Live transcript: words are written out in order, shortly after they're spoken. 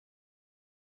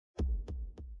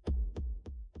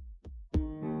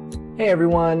Hey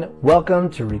everyone, welcome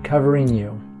to Recovering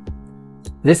You.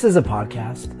 This is a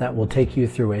podcast that will take you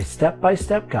through a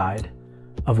step-by-step guide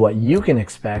of what you can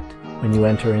expect when you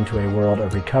enter into a world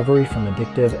of recovery from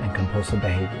addictive and compulsive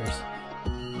behaviors.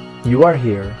 You are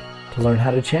here to learn how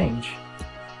to change,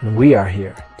 and we are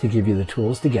here to give you the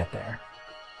tools to get there.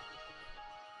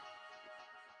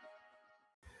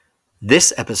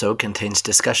 This episode contains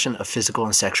discussion of physical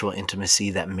and sexual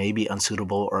intimacy that may be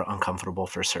unsuitable or uncomfortable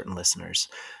for certain listeners.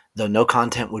 Though no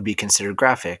content would be considered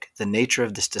graphic, the nature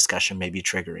of this discussion may be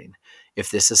triggering. If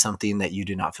this is something that you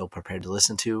do not feel prepared to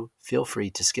listen to, feel free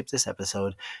to skip this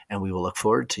episode, and we will look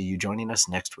forward to you joining us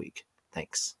next week.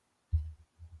 Thanks.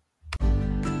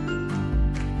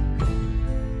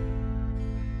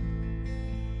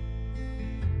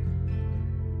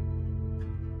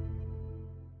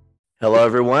 Hello,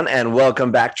 everyone, and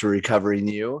welcome back to Recovering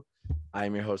You. I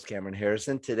am your host, Cameron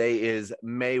Harrison. Today is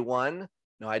May 1.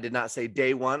 No, I did not say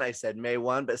day one. I said May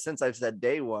 1, but since I've said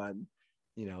day one,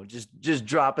 just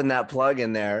dropping that plug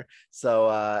in there. So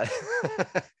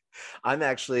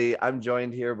I'm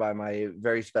joined here by my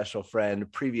very special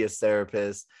friend, previous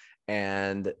therapist,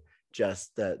 and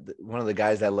just one of the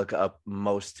guys I look up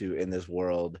most to in this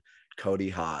world, Cody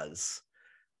Haas.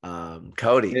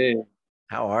 Cody, Hey,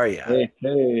 how are you?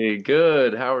 hey,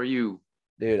 good. How are you?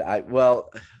 Dude,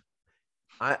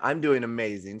 I'm doing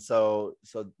amazing. So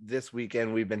this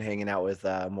weekend we've been hanging out with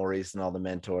Maurice and all the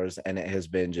mentors, and it has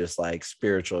been just like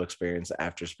spiritual experience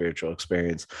after spiritual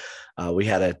experience. We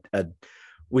had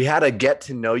a get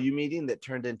to know you meeting that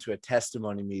turned into a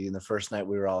testimony meeting the first night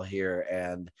we were all here,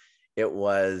 and it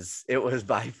was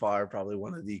by far probably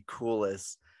one of the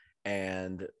coolest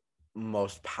and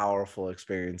most powerful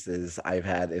experiences I've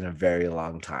had in a very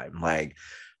long time. Like,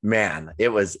 man, it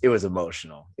was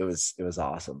emotional. It was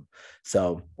awesome.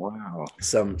 So Wow.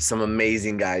 some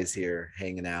amazing guys here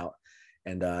hanging out.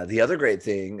 And the other great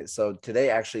thing, so today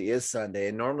actually is Sunday,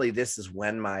 and normally this is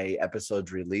when my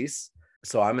episodes release.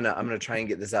 So I'm gonna try and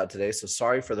get this out today. So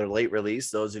sorry for the late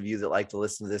release, those of you that like to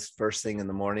listen to this first thing in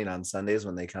the morning on Sundays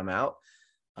when they come out.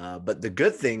 But the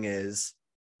good thing is,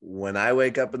 when I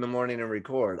wake up in the morning and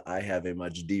record, I have a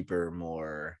much deeper,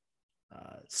 more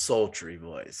sultry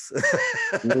voice.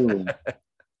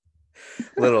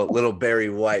 little Barry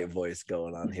White voice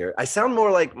going on here. I sound more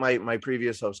like my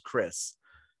previous host, Chris.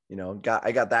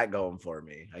 I got that going for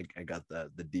me. I got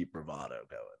the deep bravado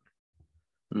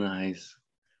going. Nice.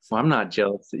 Well, I'm not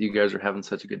jealous that you guys are having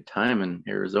such a good time in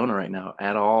Arizona right now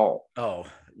at all. Oh,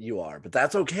 you are, but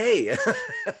that's okay.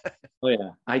 Oh yeah,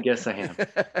 I guess I am.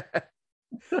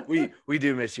 we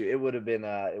do miss you. It would have been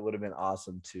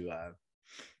awesome to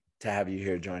have you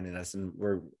here joining us, and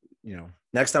we're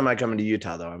next time I come into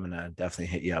Utah, though, I'm gonna definitely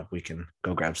hit you up. We can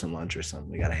go grab some lunch or something.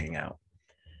 We got to hang out.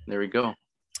 There we go.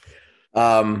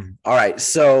 All right,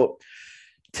 so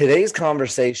today's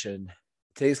conversation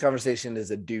is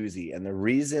a doozy, and the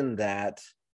reason that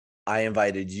I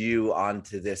invited you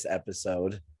onto this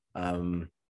episode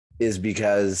is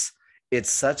because it's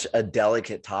such a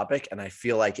delicate topic, and I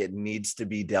feel like it needs to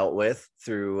be dealt with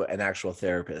through an actual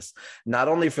therapist, not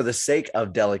only for the sake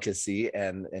of delicacy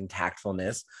and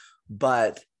tactfulness,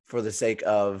 but for the sake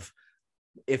of,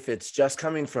 if it's just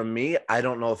coming from me, I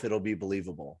don't know if it'll be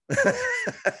believable.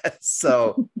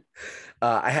 So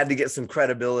I had to get some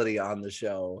credibility on the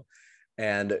show,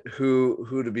 and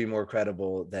who to be more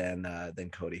credible than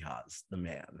Cody Haas, the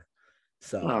man.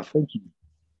 So thank you.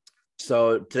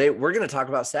 So today we're going to talk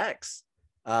about sex.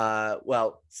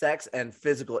 Sex and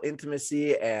physical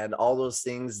intimacy and all those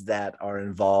things that are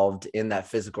involved in that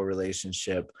physical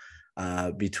relationship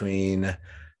between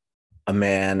a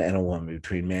man and a woman,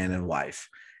 between man and wife.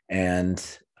 And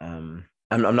I'm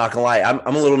not gonna lie,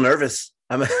 I'm a little nervous.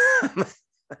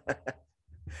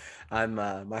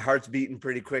 My heart's beating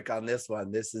pretty quick on this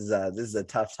one. This is a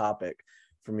tough topic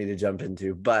for me to jump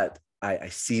into, but I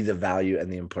see the value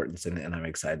and the importance in it, and I'm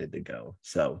excited to go.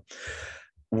 So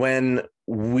when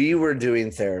we were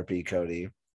doing therapy, Cody,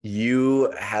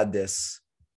 you had this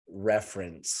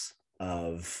reference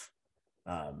of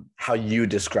how you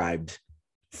described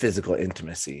physical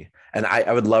intimacy, and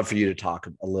I would love for you to talk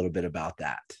a little bit about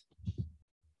that.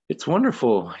 It's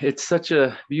wonderful. It's such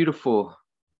a beautiful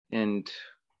and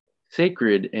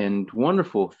sacred and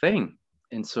wonderful thing.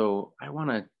 And so I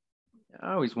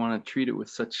always want to treat it with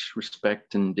such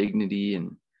respect and dignity.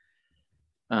 And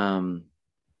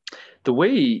the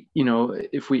way,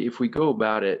 if we go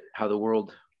about it, how the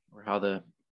world, or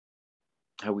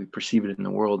how we perceive it in the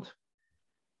world,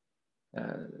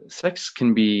 sex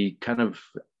can be kind of,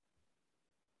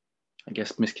 I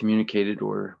guess, miscommunicated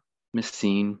or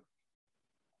misseen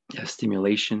as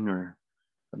stimulation or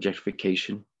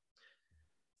objectification.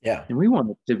 Yeah. And we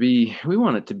want it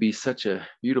to be such a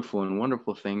beautiful and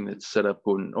wonderful thing that's set up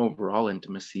on overall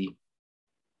intimacy,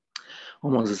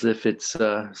 almost as if it's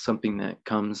something that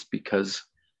comes because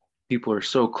people are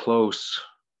so close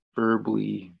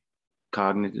verbally,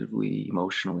 cognitively,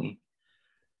 emotionally,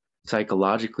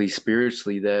 psychologically,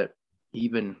 spiritually, that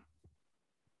even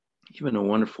a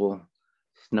wonderful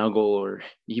snuggle or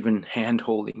even hand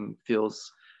holding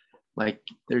feels like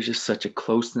there's just such a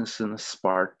closeness and a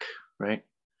spark, right?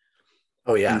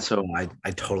 Oh And yeah. so, No,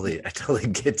 I totally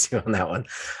get you on that one.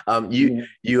 yeah,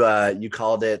 You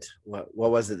called it,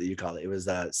 what was it that you called it? It was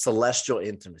celestial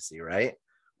intimacy, right?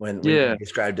 When you yeah,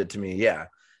 described it to me, yeah.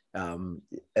 And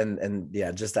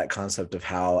yeah, just that concept of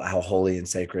how holy and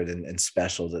sacred and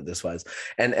special that this was.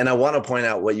 And I want to point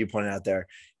out what you pointed out there.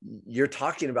 You're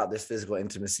talking about this physical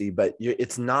intimacy, but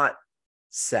it's not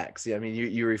sex. I mean,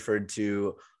 you referred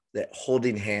to that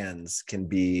holding hands can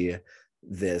be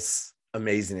this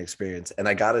amazing experience. And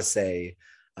I gotta say,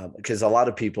 because a lot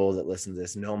of people that listen to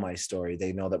this know my story.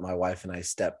 They know that my wife and I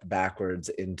stepped backwards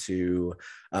into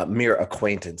mere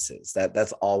acquaintances.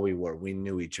 That's all we were. We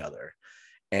knew each other,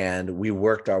 and we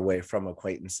worked our way from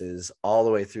acquaintances all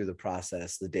the way through the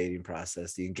process, the dating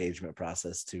process, the engagement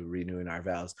process, to renewing our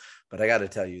vows. But I got to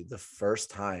tell you, the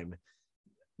first time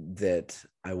that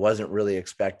I wasn't really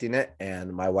expecting it,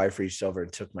 and my wife reached over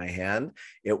and took my hand,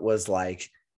 it was like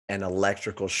an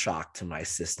electrical shock to my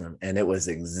system, and it was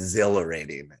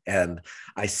exhilarating. And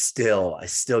I still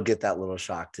get that little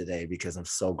shock today, because I'm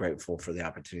so grateful for the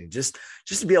opportunity just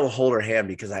to be able to hold her hand,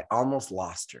 because I almost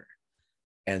lost her.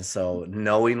 And so,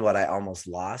 knowing what I almost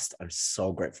lost, I'm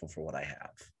so grateful for what I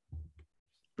have.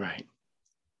 right.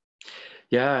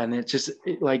 Yeah. And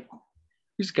like,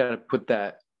 you just got to put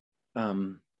that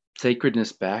um,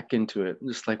 sacredness back into it,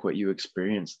 just like what you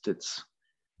experienced. It's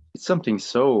something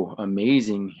so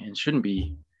amazing and shouldn't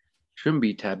be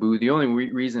taboo. The only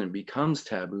reason it becomes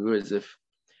taboo is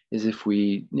if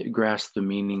we grasp the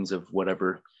meanings of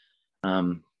whatever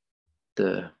um,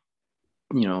 the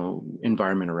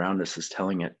environment around us is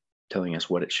telling us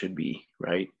what it should be,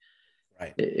 right?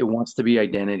 Right. It wants to be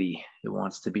identity. It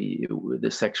wants to be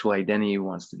the sexual identity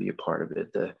wants to be a part of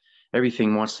it. The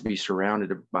everything wants to be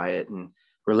surrounded by it. And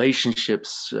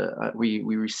relationships, we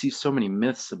receive so many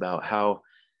myths about how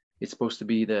it's supposed to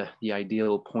be the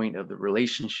ideal point of the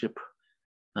relationship,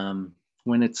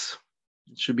 when it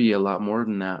should be a lot more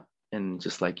than that. And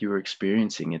just like you were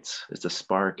experiencing, it's a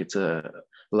spark. It's a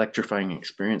electrifying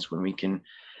experience when we can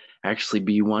actually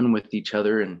be one with each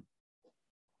other and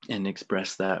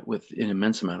express that with an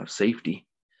immense amount of safety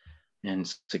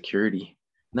and security.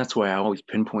 And that's why I always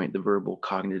pinpoint the verbal,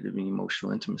 cognitive, and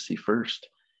emotional intimacy first.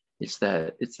 It's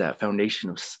that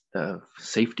foundation of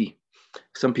safety.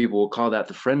 Some people will call that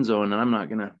the friend zone, and I'm not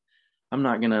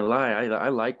gonna lie. I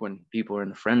like when people are in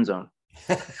the friend zone.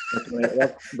 That's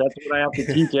what I have to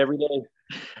teach every day.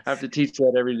 I have to teach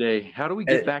that every day. How do we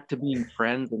get And, back to being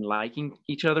friends and liking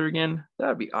each other again?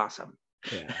 That'd be awesome.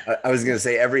 yeah, I was gonna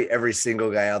say every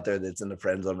single guy out there that's in the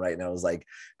friend zone right now is like,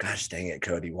 gosh dang it,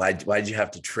 Cody, why'd you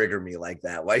have to trigger me like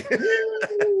that? Why?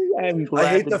 I'm I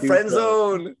glad hate to the do friend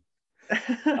so. zone.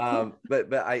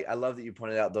 But I love that you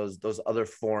pointed out those other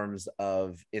forms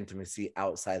of intimacy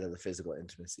outside of the physical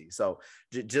intimacy. So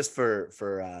just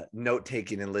for note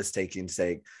taking and list taking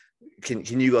sake,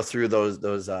 can you go through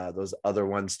those other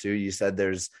ones too? You said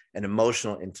there's an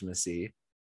emotional intimacy.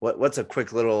 What's a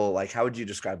quick little, like, how would you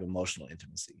describe emotional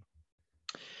intimacy?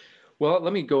 Well,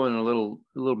 let me go in a little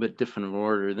bit different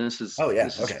order. Oh yeah,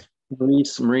 This is okay.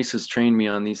 Maurice has trained me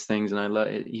on these things, and I love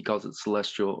it. He calls it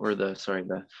celestial, or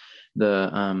the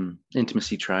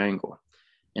intimacy triangle.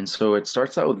 And so it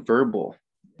starts out with verbal,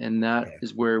 and that Okay.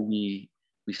 is where we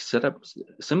set up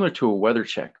similar to a weather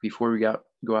check before we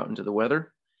go out into the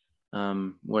weather.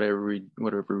 Whatever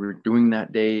we're doing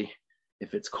that day,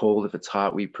 if it's cold, if it's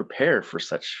hot, we prepare for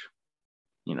such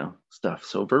stuff.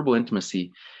 So verbal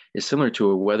intimacy is similar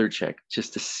to a weather check,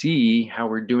 just to see how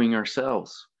we're doing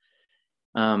ourselves.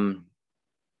 Um,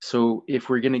 so if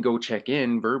we're going to go check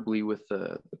in verbally with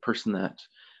the person that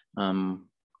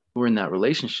we're in that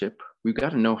relationship, we've got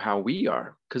to know how we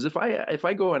are. Because if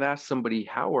I go and ask somebody,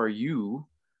 how are you,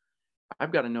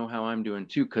 I've got to know how I'm doing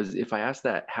too. Because if I ask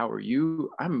that, how are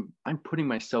you, I'm putting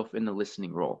myself in the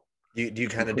listening role. Do you I'm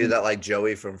kind of do putting that like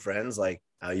Joey from Friends, like,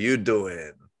 how you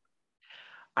doing?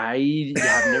 I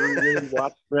have never really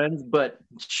watched Friends, but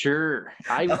sure.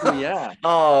 Yeah.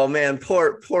 Oh man,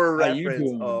 poor How you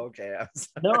reference. Oh, doing? okay. I'm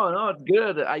sorry. No, it's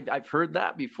good. I've heard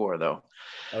that before though.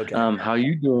 Okay. How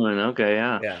you doing? Okay,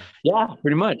 yeah. Yeah. Yeah,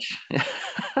 pretty much.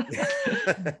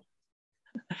 Yeah.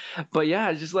 But yeah,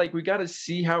 it's just like we got to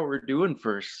see how we're doing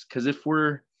first, because if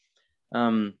we're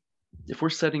if we're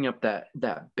setting up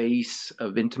that base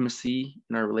of intimacy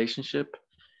in our relationship,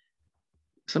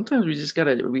 sometimes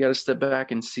we gotta step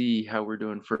back and see how we're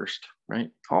doing first, right?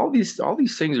 All these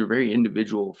things are very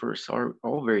individual first, are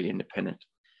all very independent.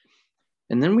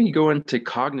 And then we go into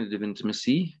cognitive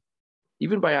intimacy.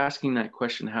 Even by asking that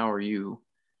question, how are you,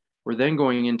 we're then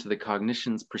going into the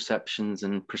cognitions, perceptions,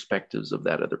 and perspectives of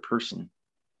that other person.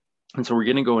 And so we're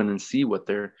going to go in and see what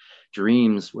their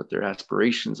dreams, what their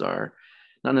aspirations are,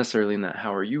 not necessarily in that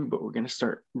how are you, but we're going to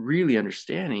start really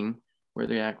understanding where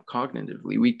they act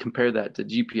cognitively. We compare that to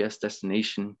GPS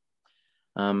destination.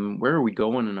 Where are we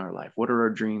going in our life? What are our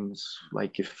dreams?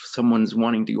 Like if someone's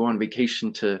wanting to go on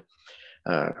vacation to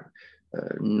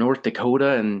North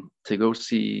Dakota and to go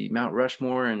see Mount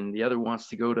Rushmore, and the other wants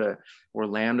to go to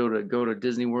Orlando to go to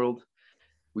Disney World,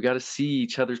 we got to see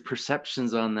each other's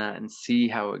perceptions on that and see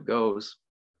how it goes.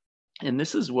 And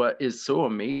this is what is so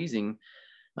amazing,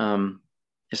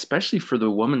 especially for the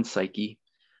woman's psyche,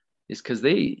 is because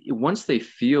once they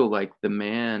feel like the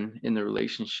man in the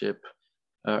relationship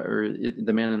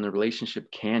the man in the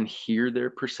relationship can hear their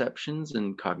perceptions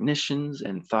and cognitions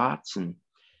and thoughts and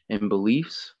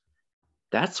beliefs,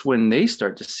 that's when they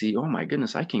start to see, oh my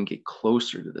goodness, I can get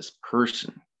closer to this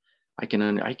person. I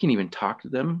can even talk to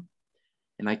them,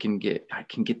 and I can get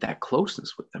that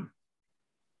closeness with them.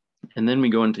 And then we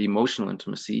go into emotional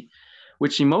intimacy,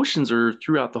 which emotions are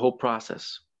throughout the whole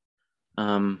process.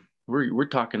 We're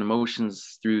talking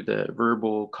emotions through the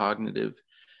verbal, cognitive,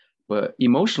 but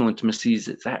emotional intimacies,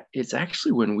 it's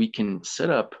actually when we can set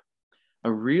up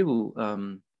a real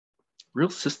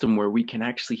system where we can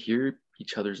actually hear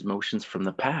each other's emotions from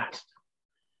the past.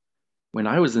 When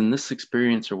I was in this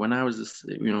experience, or when I was this,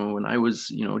 when I was,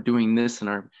 doing this in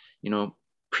our,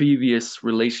 previous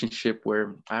relationship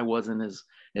where I wasn't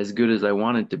as good as I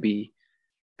wanted to be,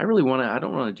 I don't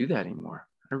want to do that anymore.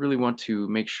 I really want to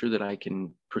make sure that I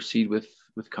can proceed with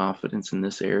confidence in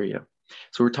this area.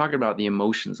 So we're talking about the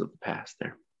emotions of the past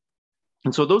there.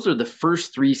 And so those are the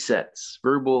first three sets: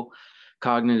 verbal,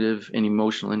 cognitive, and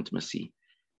emotional intimacy.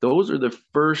 Those are the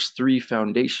first three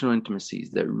foundational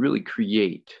intimacies that really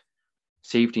create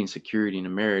safety and security in a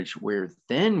marriage, where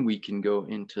then we can go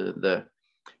into the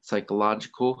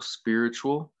psychological,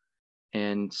 spiritual,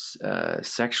 and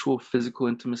sexual, physical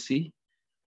intimacy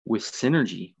with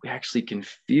synergy. We actually can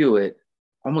feel it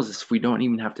almost as if we don't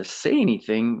even have to say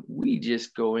anything. We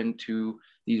just go into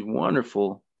these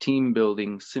wonderful team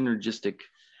building, synergistic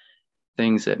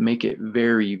things that make it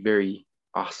very, very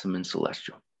awesome and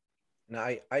celestial. Now,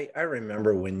 I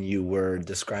remember when you were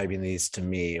describing these to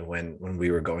me when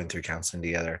we were going through counseling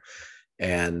together,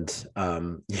 and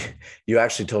you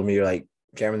actually told me, you're like,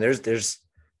 Cameron, there's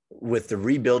with the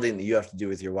rebuilding that you have to do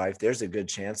with your wife, there's a good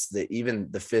chance that even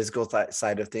the physical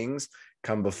side of things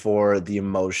come before the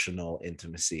emotional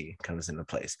intimacy comes into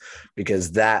place,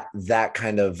 because that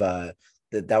kind of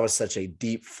that was such a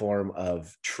deep form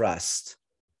of trust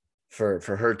for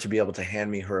her to be able to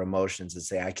hand me her emotions and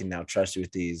say, I can now trust you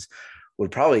with these,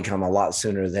 would probably come a lot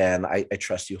sooner than I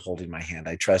trust you holding my hand.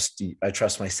 I trust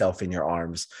myself in your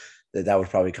arms. That would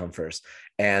probably come first.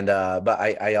 And but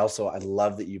I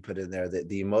love that you put in there that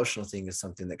the emotional thing is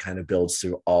something that kind of builds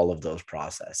through all of those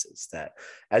processes, that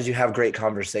as you have great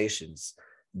conversations,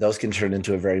 those can turn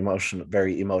into a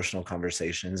very emotional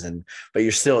conversations. But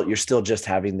you're still just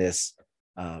having this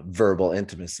verbal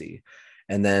intimacy.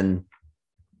 And then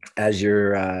as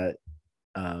you're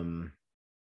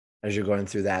going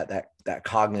through that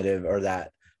cognitive, or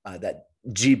that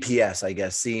GPS, I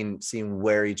guess, seeing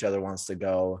where each other wants to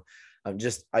go.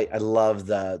 I love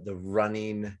the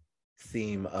running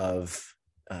theme of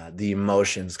the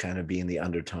emotions kind of being the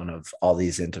undertone of all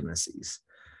these intimacies.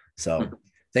 So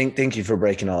thank you for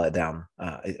breaking all that down.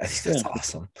 I think that's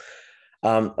awesome.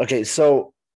 Okay,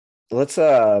 so let's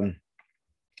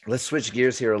switch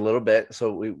gears here a little bit.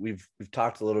 So we've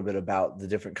talked a little bit about the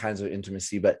different kinds of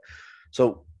intimacy, but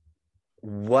so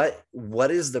what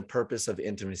is the purpose of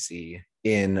intimacy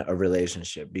in a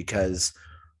relationship? Because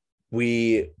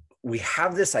we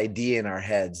have this idea in our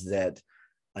heads that,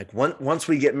 like, once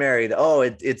we get married,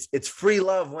 it's free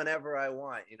love whenever I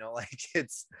want, like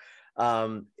it's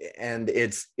and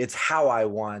it's how I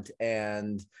want,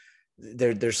 and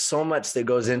there's so much that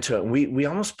goes into it. We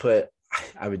almost put,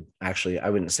 I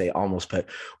wouldn't say almost, but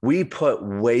we put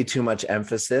way too much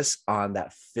emphasis on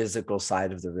that physical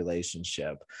side of the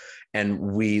relationship, and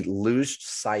we lose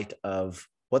sight of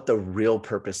what the real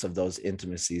purpose of those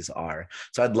intimacies are.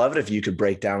 So I'd love it if you could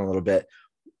break down a little bit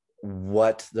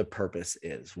what the purpose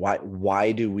is.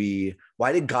 Why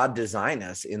did God design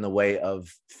us in the way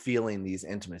of feeling these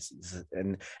intimacies,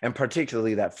 and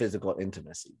particularly that physical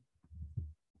intimacy?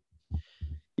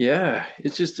 Yeah,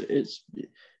 it's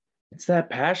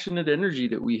that passionate energy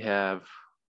that we have.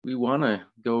 We want to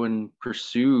go and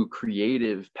pursue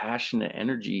creative, passionate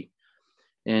energy,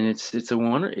 and it's a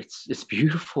wonder. It's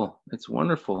beautiful. It's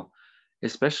wonderful,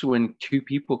 especially when two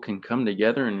people can come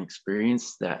together and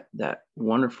experience that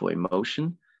wonderful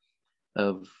emotion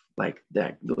of like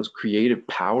that, those creative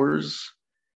powers,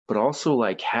 but also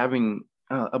like having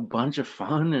a bunch of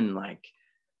fun, and like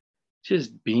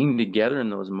just being together in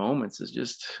those moments is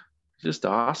just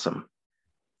awesome.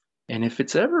 And if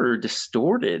it's ever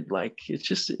distorted, like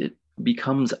it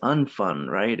becomes unfun,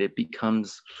 right? It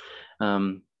becomes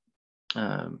um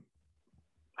um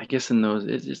I guess in those,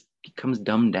 it just becomes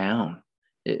dumbed down.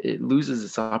 It loses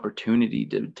its opportunity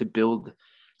to build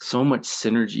so much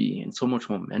synergy and so much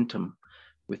momentum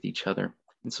with each other.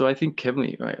 And so I think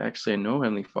I know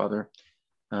Heavenly Father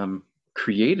um,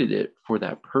 created it for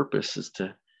that purpose, is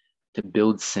to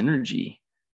build synergy.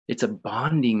 It's a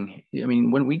bonding. I mean,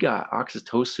 when we got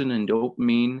oxytocin and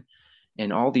dopamine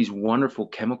and all these wonderful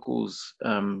chemicals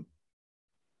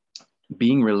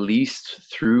being released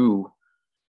through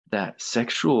that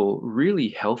really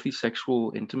healthy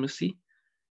sexual intimacy,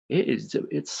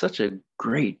 it's such a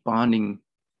great bonding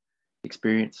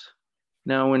experience.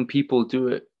 Now, when people do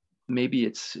it, maybe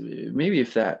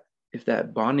if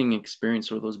that bonding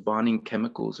experience or those bonding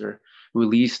chemicals are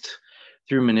released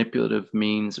through manipulative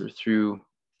means or through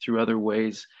other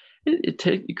ways,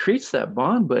 it creates that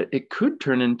bond, but it could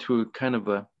turn into a kind of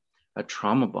a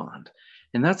trauma bond,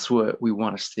 and that's what we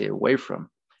want to stay away from.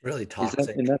 Really Is that and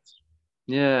toxic. that's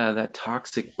Yeah, that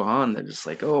toxic bond that just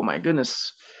like, oh my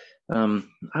goodness,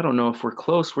 I don't know if we're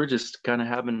close. We're just kind of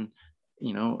having,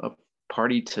 a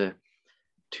party to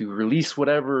release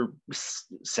whatever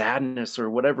sadness or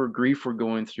whatever grief we're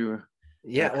going through.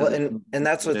 Yeah, well, Because it's and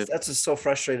manipulative. that's what's so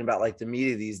frustrating about like the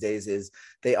media these days is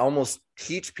they almost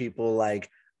teach people like,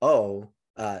 oh,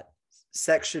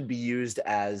 sex should be used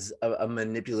as a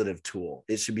manipulative tool.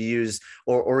 It should be used,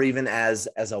 or even as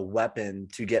a weapon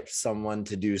to get someone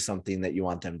to do something that you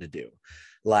want them to do.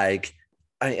 Like,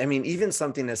 I mean, even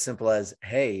something as simple as,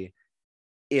 hey,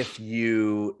 if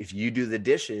you do the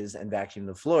dishes and vacuum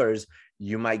the floors,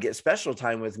 you might get special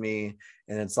time with me.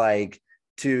 And it's like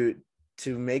to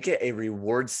to make it a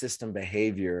reward system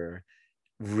behavior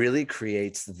really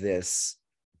creates this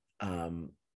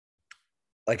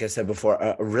like I said before,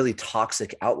 a really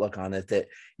toxic outlook on it, that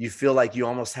you feel like you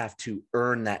almost have to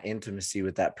earn that intimacy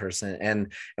with that person.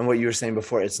 And what you were saying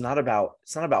before, it's not about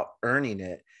earning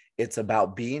it. It's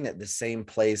about being at the same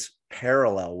place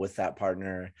parallel with that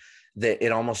partner, that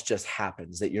it almost just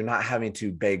happens, that you're not having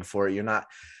to beg for it. You're not.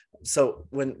 So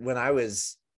when I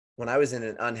was in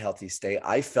an unhealthy state,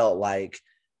 I felt like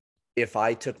if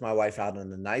I took my wife out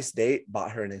on a nice date,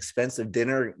 bought her an expensive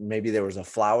dinner, maybe there was a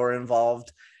flower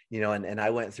involved, and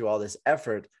I went through all this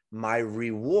effort, my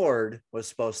reward was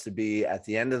supposed to be at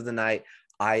the end of the night,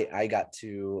 I got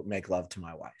to make love to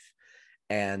my wife.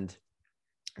 And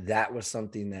that was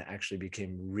something that actually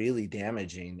became really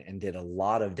damaging and did a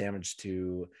lot of damage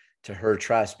to her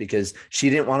trust, because she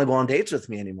didn't want to go on dates with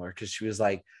me anymore, because she was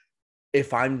like,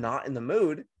 if I'm not in the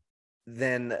mood,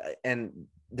 then and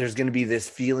there's going to be this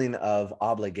feeling of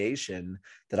obligation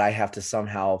that I have to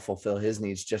somehow fulfill his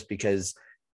needs just because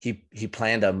he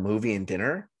planned a movie and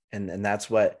dinner, and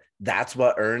that's what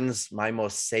earns my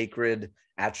most sacred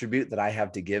attribute that I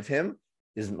have to give him,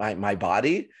 is my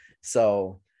body.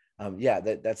 So yeah,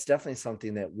 that's definitely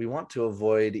something that we want to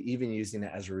avoid, even using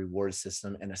it as a reward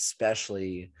system, and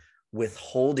especially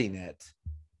withholding it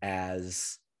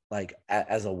as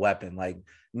as a weapon. Like,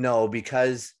 no,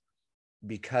 because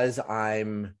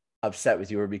I'm upset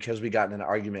with you, or because we got in an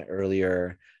argument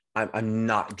earlier, I'm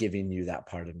not giving you that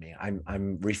part of me.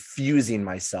 I'm refusing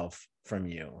myself from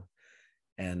you.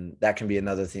 And that can be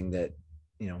another thing that,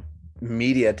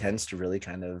 media tends to really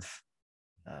kind of,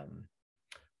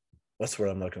 what's the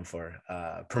word I'm looking for?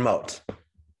 Promote.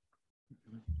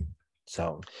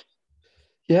 So,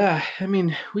 Yeah, I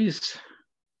mean, we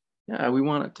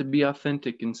want it to be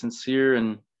authentic and sincere,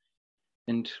 and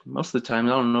most of the time,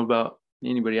 I don't know about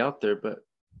anybody out there, but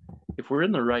if we're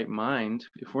in our right mind,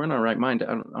 I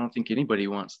don't think anybody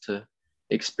wants to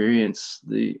experience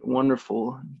the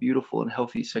wonderful, beautiful, and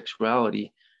healthy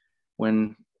sexuality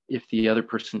when if the other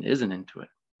person isn't into it,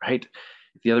 right?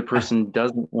 If the other person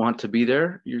doesn't want to be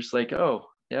there, you're just like, oh,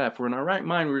 yeah, if we're in our right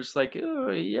mind, we're just like,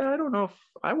 oh, yeah, I don't know if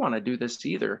I want to do this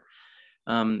either.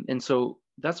 And so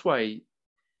that's why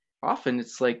often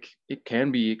it's like it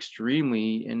can be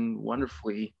extremely and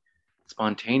wonderfully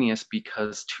spontaneous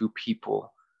because two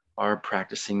people are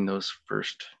practicing those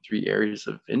first three areas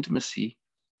of intimacy,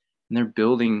 and they're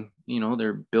building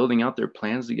they're building out their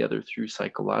plans together through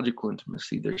psychological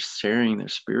intimacy. They're sharing their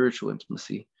spiritual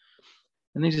intimacy,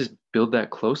 and they just build that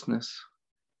closeness.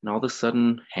 And all of a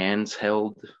sudden, hands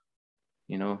held,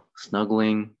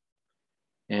 snuggling,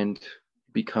 and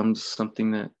becomes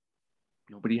something that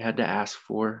nobody had to ask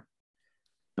for,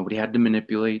 nobody had to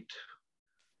manipulate,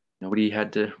 nobody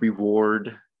had to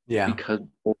reward. Yeah. Because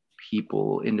both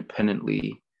people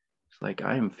independently, it's like,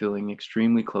 I am feeling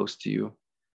extremely close to you,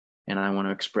 and I want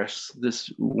to express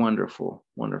this wonderful,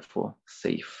 wonderful,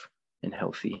 safe, and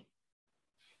healthy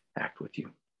act with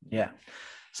you. Yeah.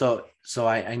 So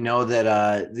I know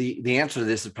that the answer to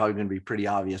this is probably going to be pretty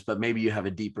obvious, but maybe you have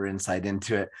a deeper insight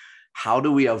into it. How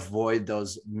do we avoid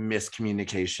those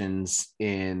miscommunications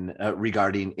in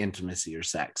regarding intimacy or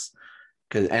sex?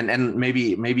 Because and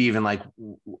maybe even like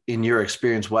in your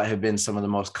experience, what have been some of the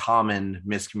most common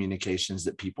miscommunications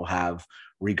that people have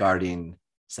regarding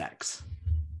sex?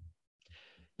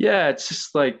 Yeah, it's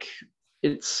just like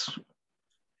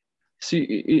see,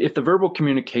 if the verbal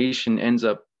communication ends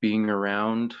up being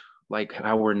around like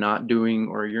how we're not doing,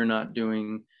 or you're not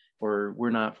doing, or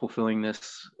we're not fulfilling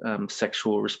this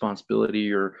sexual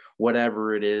responsibility, or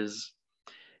whatever it is,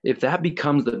 if that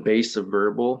becomes the base of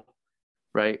verbal,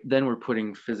 right, then we're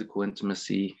putting physical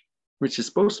intimacy, which is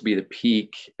supposed to be the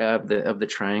peak of the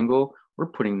triangle, we're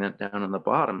putting that down on the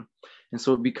bottom. And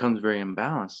so it becomes very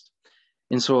imbalanced.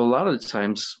 And so a lot of the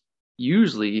times,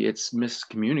 usually it's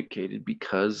miscommunicated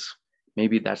because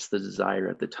maybe that's the desire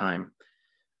at the time,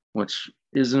 which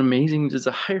is an amazing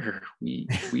desire.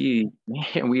 We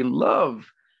love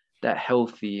that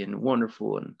healthy and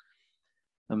wonderful and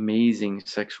amazing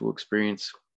sexual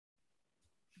experience.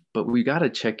 But we got to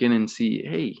check in and see,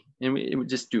 hey, and we would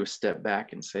just do a step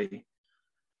back and say,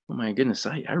 oh my goodness,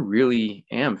 I really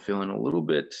am feeling a little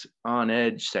bit on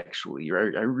edge sexually,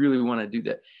 or I really want to do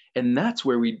that. And that's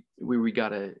where we got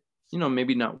to,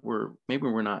 maybe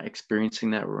we're not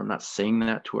experiencing that, or we're not saying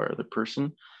that to our other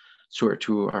person,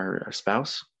 to our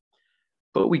spouse,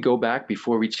 but we go back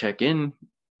before we check in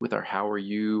with our how are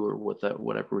you, or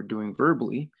whatever we're doing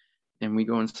verbally, and we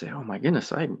go and say, oh my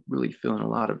goodness, I'm really feeling a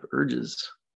lot of urges.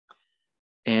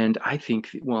 And I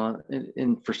think,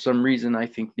 and for some reason, I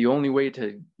think the only way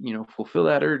to, fulfill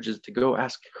that urge is to go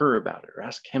ask her about it, or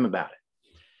ask him about it.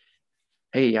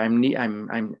 Hey,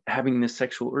 I'm having this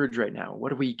sexual urge right now.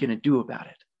 What are we gonna do about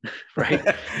it?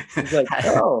 Right? It's like,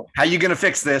 oh, how are you gonna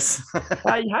fix this? how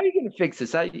are you gonna fix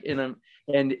this?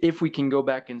 And if we can go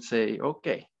back and say,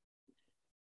 okay,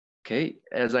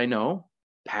 as I know,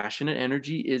 passionate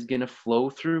energy is gonna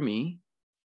flow through me.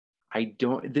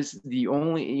 This is the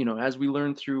only, as we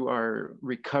learn through our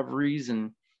recoveries,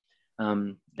 and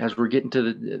as we're getting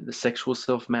to the sexual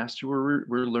self-mastery,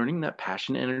 we're learning that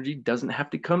passion energy doesn't have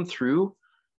to come through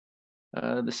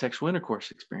the sexual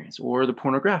intercourse experience, or the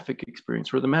pornographic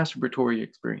experience, or the masturbatory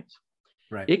experience.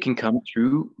 Right. It can come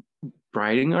through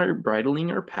bridling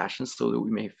our passions so that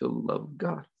we may feel the love of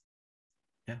God.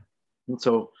 Yeah. And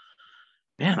so,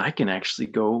 man, I can actually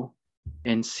go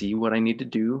and see what I need to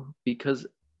do, because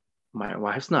my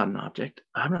wife's not an object.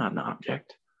 I'm not an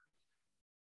object.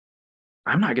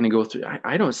 I'm not going to go through,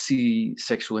 I don't see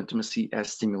sexual intimacy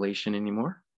as stimulation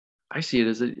anymore. I see it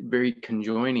as a very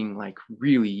conjoining, like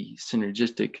really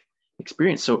synergistic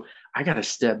experience. So I got to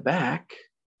step back.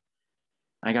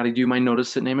 I got to do my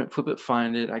notice it, name it, flip it,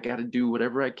 find it. I got to do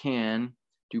whatever I can,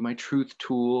 do my truth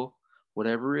tool,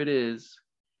 whatever it is,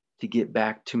 to get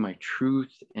back to my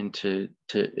truth and to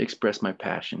express my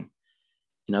passion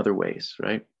in other ways,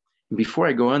 right? And before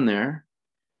I go in there,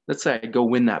 let's say I go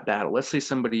win that battle. Let's say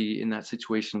somebody in that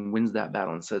situation wins that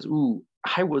battle and says, ooh,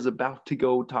 I was about to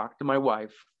go talk to my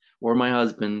wife or my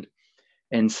husband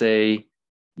and say,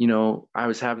 I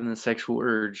was having the sexual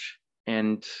urge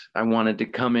and I wanted to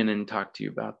come in and talk to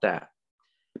you about that.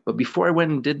 But before I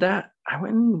went and did that, I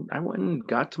went and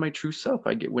got to my true self.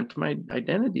 Went to my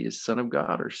identity as son of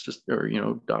God, or sister,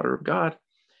 or, daughter of God.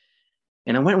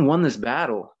 And I went and won this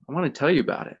battle. I want to tell you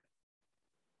about it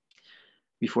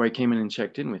before I came in and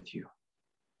checked in with you.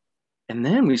 And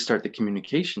then we start the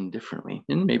communication differently.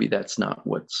 And maybe that's not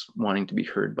what's wanting to be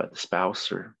heard by the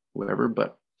spouse or whoever,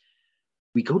 but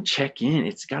we go check in.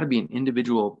 It's got to be an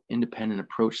individual, independent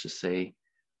approach to say,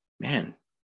 man,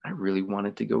 I really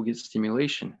wanted to go get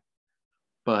stimulation,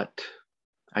 but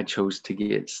I chose to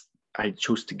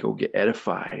go get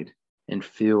edified and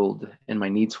filled, and my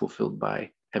needs fulfilled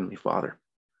by Heavenly Father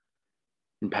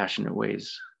in passionate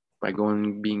ways, by going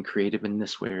and being creative in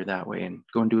this way or that way, and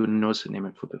go and do it and notice it, name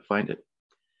it, flip it, find it.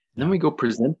 And then we go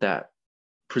present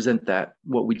that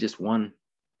what we just won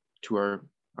to our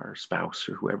spouse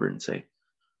or whoever, and say,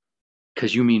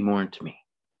 because you mean more to me.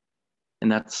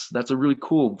 And that's a really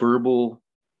cool verbal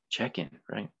check-in,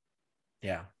 right?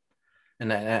 Yeah.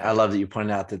 And I love that you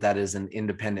pointed out that that is an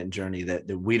independent journey, that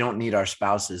we don't need our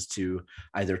spouses to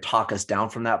either talk us down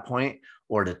from that point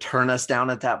or to turn us down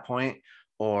at that point,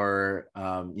 or,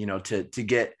 to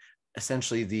get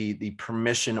essentially the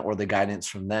permission or the guidance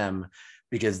from them,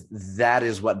 because that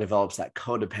is what develops that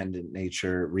codependent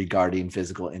nature regarding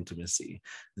physical intimacy.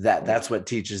 That's what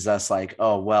teaches us, like,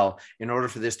 oh, well, in order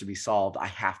for this to be solved, I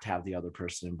have to have the other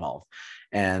person involved.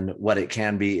 And what it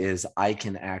can be is I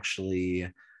can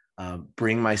actually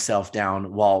bring myself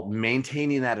down while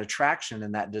maintaining that attraction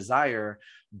and that desire,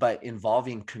 but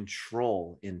involving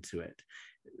control into it,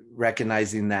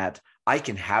 recognizing that I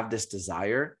can have this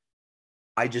desire.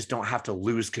 I just don't have to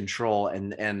lose control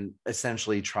and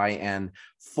essentially try and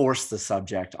force the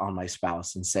subject on my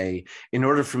spouse and say, in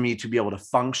order for me to be able to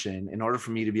function, in order for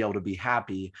me to be able to be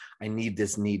happy, I need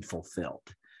this need fulfilled.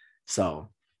 So,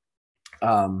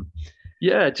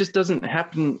 yeah, it just doesn't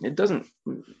happen. It doesn't,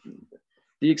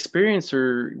 the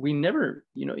experiencer, we never,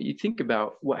 you think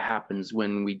about what happens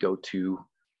when we go to,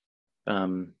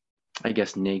 I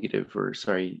guess, negative, or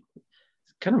sorry,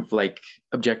 kind of like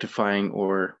objectifying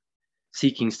or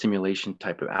seeking stimulation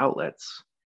type of outlets.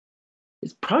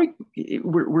 It's probably,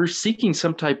 we're seeking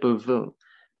some type of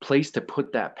place to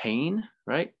put that pain,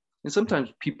 right? And sometimes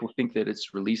people think that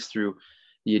it's released through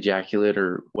the ejaculate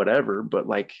or whatever, but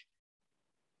like,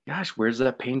 gosh, where's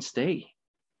that pain stay?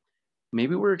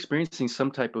 Maybe we're experiencing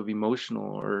some type of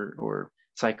emotional or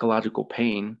psychological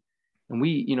pain, and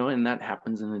and that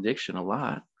happens in addiction a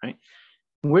lot, right?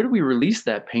 Where do we release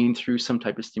that pain? Through some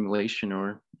type of stimulation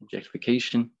or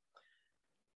objectification.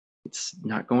 It's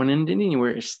not going into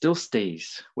anywhere. It still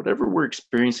stays. Whatever we're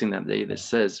experiencing that day that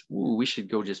says, ooh, we should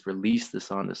go just release this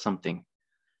onto something,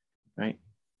 right?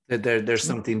 That there's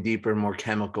something deeper, more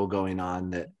chemical going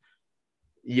on, that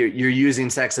you're using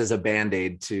sex as a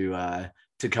Band-Aid to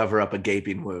cover up a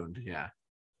gaping wound. Yeah.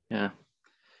 Yeah.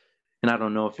 And I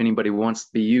don't know if anybody wants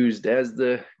to be used as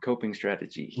the coping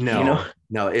strategy. No,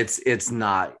 it's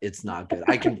not good.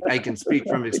 I can speak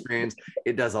from experience.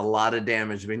 It does a lot of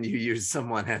damage when you use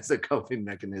someone as a coping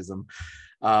mechanism.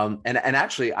 And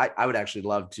actually, I would actually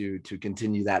love to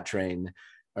continue that train,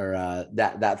 or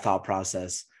that thought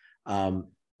process.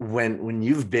 When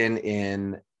you've been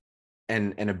in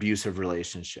an abusive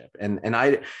relationship, and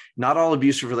not all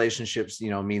abusive relationships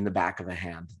mean the back of a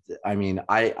hand. I mean,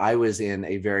 I was in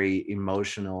a very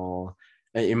emotionally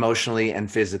and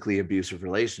physically abusive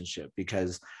relationship,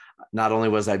 because not only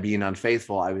was I being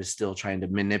unfaithful, I was still trying to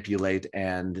manipulate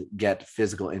and get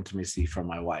physical intimacy from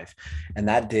my wife, and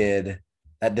that did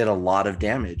a lot of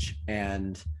damage.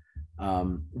 And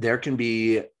there can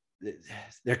be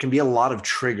a lot of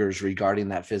triggers regarding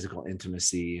that physical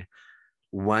intimacy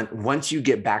once you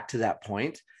get back to that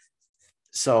point.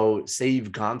 So say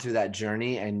you've gone through that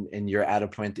journey and you're at a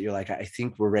point that you're like, I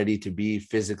think we're ready to be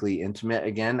physically intimate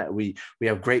again. We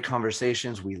have great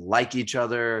conversations. We like each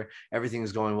other.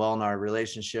 Everything's going well in our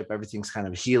relationship. Everything's kind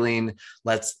of healing.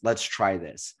 Let's try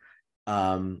this.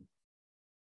 And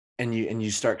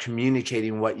you start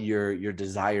communicating what your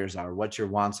desires are, what your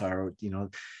wants are,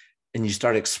 and you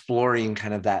start exploring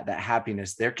kind of that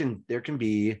happiness. There can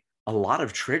be a lot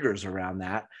of triggers around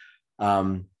that.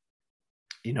 There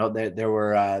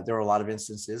were a lot of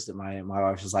instances that my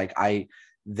wife was like,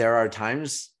 there were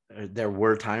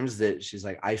times that she's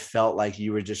like, I felt like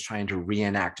you were just trying to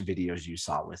reenact videos you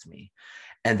saw with me.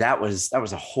 And that was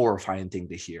a horrifying thing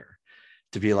to hear,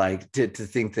 to be like, to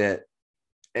think that,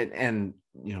 and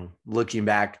looking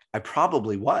back, I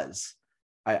probably was.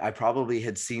 I probably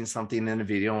had seen something in a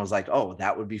video and was like, oh,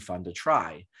 that would be fun to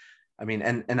try. I mean,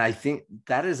 and I think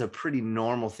that is a pretty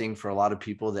normal thing for a lot of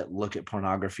people that look at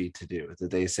pornography to do, that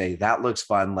they say, that looks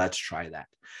fun, let's try that.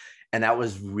 And that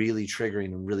was really triggering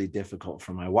and really difficult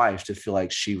for my wife to feel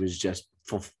like she was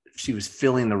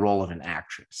filling the role of an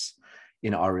actress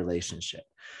in our relationship.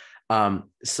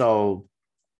 So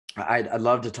I'd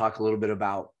love to talk a little bit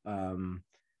about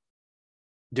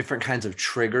different kinds of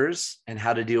triggers and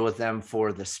how to deal with them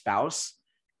for the spouse.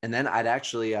 And then I'd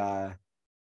actually, I'd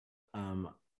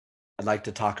like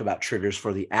to talk about triggers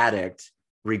for the addict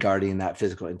regarding that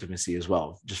physical intimacy as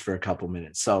well, just for a couple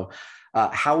minutes. So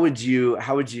how would you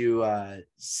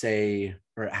say,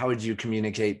 or how would you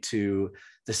communicate to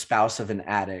the spouse of an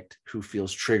addict who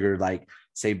feels triggered, like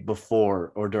say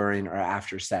before or during or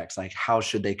after sex? Like, how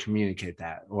should they communicate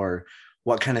that, or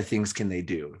what kind of things can they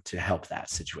do to help that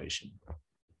situation?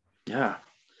 Yeah.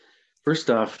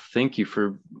 First off, thank you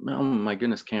for, oh my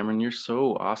goodness, Cameron, you're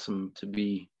so awesome to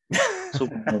be so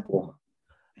vulnerable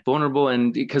vulnerable,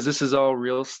 and because this is all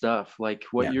real stuff. Like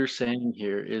what Yeah. you're saying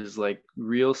here is like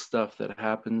real stuff that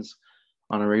happens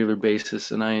on a regular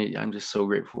basis. And I'm just so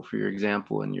grateful for your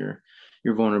example and your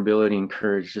vulnerability and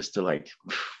courage just to like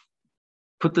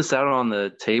put this out on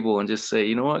the table and just say,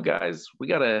 you know what, guys, we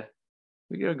gotta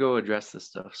go address this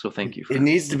stuff. So thank you It for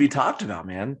needs to be talked about,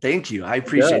 man. Thank you. I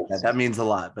appreciate that. that. That means a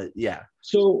lot. But yeah.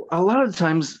 So a lot of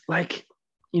times, like,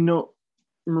 you know,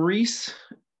 Maurice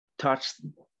taught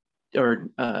or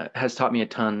has taught me a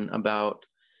ton about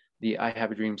the I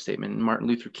have a dream statement. And Martin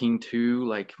Luther King too.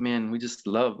 Like, man, we just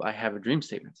love I have a dream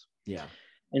statements. Yeah.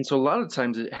 And so a lot of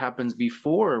times it happens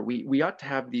before we ought to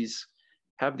have these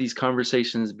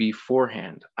conversations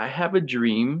beforehand. I have a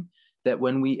dream that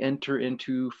when we enter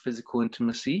into physical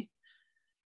intimacy,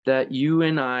 that you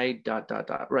and I dot dot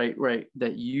dot right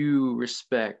that you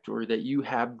respect, or that you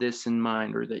have this in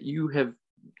mind, or that you have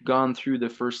gone through the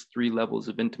first three levels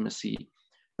of intimacy,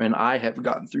 and I have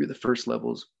gotten through the first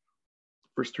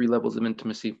three levels of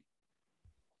intimacy,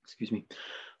 excuse me,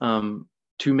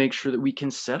 to make sure that we can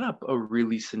set up a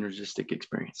really synergistic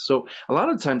experience. So a lot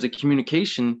of times the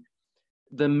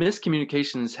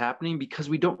miscommunication is happening because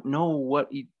we don't know what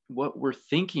we're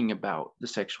thinking about the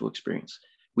sexual experience.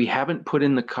 We haven't put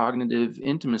in the cognitive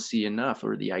intimacy enough,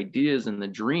 or the ideas and the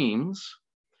dreams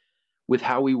with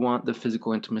how we want the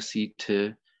physical intimacy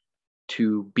to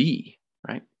be,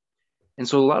 right? And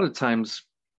so a lot of times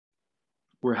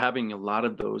we're having a lot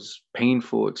of those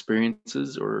painful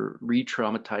experiences or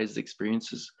re-traumatized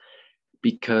experiences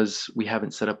because we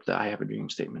haven't set up the I have a dream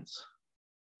statements.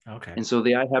 Okay. And so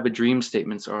the I have a dream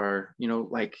statements are,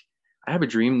 like, I have a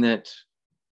dream that,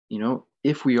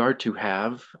 if we are to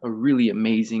have a really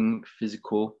amazing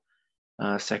physical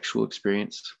sexual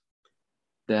experience,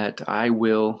 that I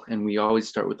will, and we always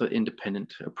start with the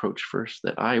independent approach first,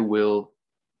 that I will,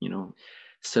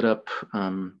 set up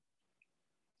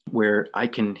where I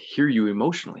can hear you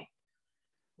emotionally,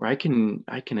 where I can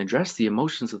address the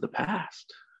emotions of the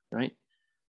past, right?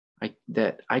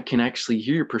 That I can actually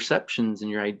hear your perceptions and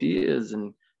your ideas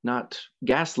and not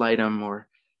gaslight them or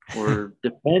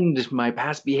defend my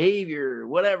past behavior,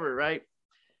 whatever, right?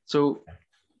 So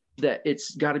that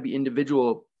it's got to be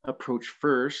individual approach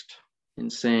first in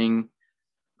saying,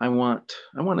 I want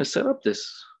to set up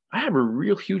this. I have a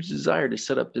real huge desire to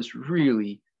set up this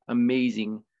really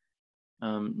amazing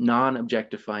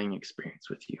non-objectifying experience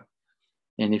with you.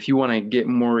 And if you want to get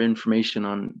more information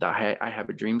on the I have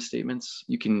a dream statements,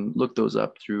 you can look those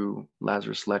up through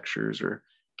Lazarus lectures or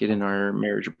get in our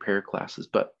marriage repair classes.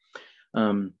 But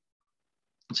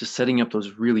it's just setting up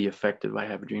those really effective I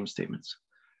have a dream statements.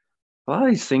 A lot of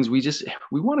these things we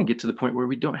want to get to the point where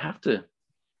we don't have to,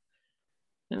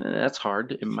 and that's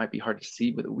hard. It might be hard to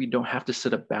see, but we don't have to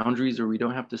set up boundaries, or we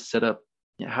don't have to set up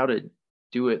how to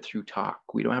do it through talk.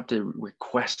 We don't have to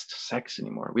request sex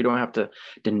anymore. We don't have to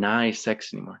deny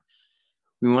sex anymore.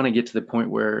 We want to get to the point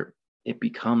where it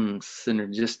becomes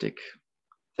synergistic,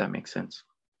 if that makes sense.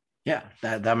 Yeah,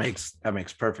 that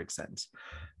makes perfect sense.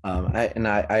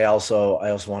 I also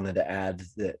wanted to add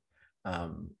that,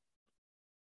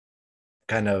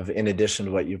 kind of in addition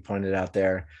to what you pointed out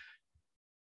there,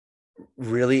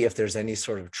 really, if there's any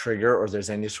sort of trigger or there's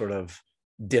any sort of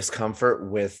discomfort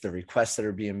with the requests that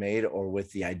are being made, or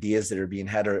with the ideas that are being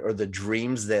had, or the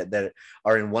dreams that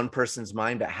are in one person's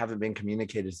mind but haven't been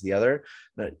communicated to the other,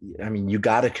 but I mean, you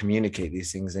got to communicate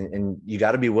these things, and you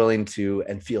got to be willing to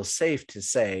and feel safe to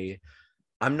say,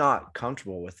 I'm not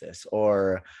comfortable with this,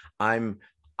 or I'm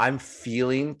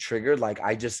feeling triggered, like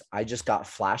I just got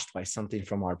flashed by something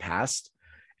from our past,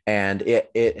 and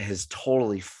it has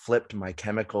totally flipped my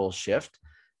chemical shift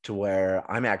to where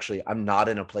I'm not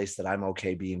in a place that I'm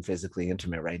okay being physically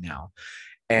intimate right now.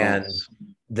 And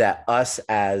that us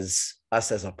as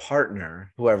a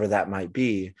partner, whoever that might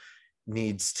be,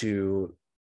 needs to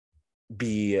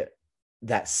be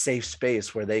that safe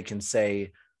space where they can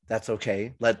say, that's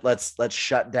okay. Let's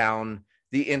shut down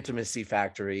the intimacy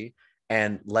factory,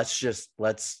 and let's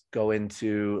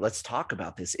talk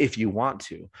about this if you want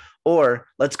to, or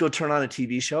let's go turn on a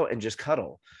TV show and just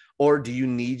cuddle. Or do you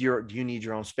need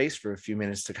your own space for a few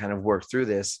minutes to kind of work through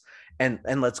this, and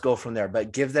let's go from there.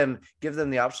 But give them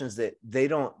the options that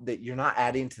you're not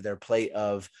adding to their plate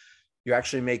of, you're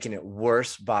actually making it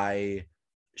worse by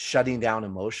shutting down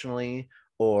emotionally,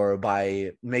 or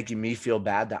by making me feel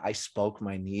bad that I spoke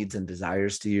my needs and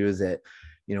desires to you, that,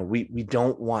 we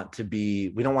don't want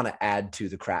to add to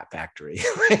the crap factory.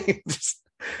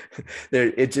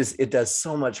 It does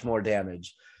so much more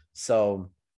damage. So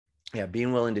yeah,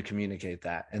 being willing to communicate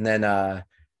that. And then can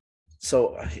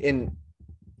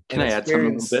I add something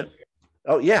a little bit?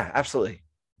 Oh yeah, absolutely.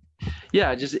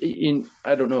 Yeah, just in,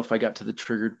 I don't know if I got to the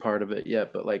triggered part of it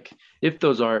yet, but like if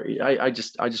those are, I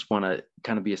just want to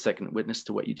kind of be a second witness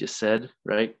to what you just said,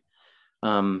 right?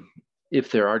 Um,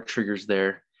 if there are triggers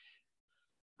there,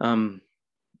 um,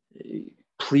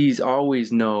 please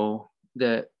always know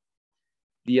that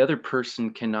the other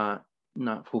person cannot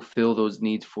not fulfill those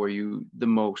needs for you the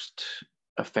most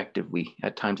effectively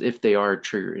at times if they are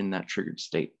triggered in that triggered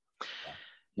state.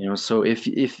 So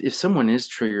if someone is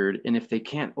triggered and if they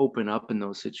can't open up in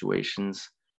those situations,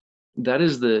 that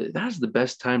is the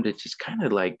best time to just kind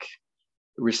of like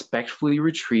respectfully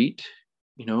retreat,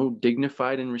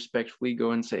 dignified and respectfully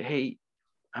go and say, hey,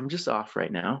 I'm just off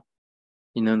right now.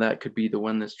 That could be the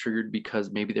one that's triggered because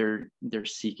maybe they're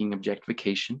seeking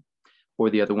objectification, or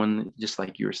the other one, just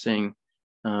like you were saying,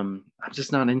 I'm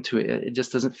just not into it. It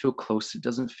just doesn't feel close. It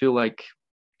doesn't feel like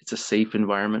it's a safe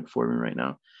environment for me right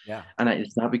now. Yeah. And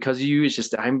it's not because of you. It's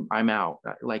just I'm out.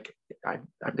 Like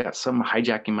I've got some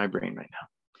hijacking my brain right now.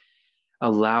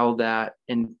 Allow that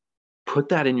and put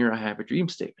that in your I have a dream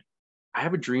statement. I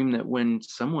have a dream that when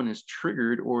someone is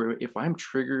triggered, or if I'm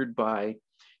triggered by,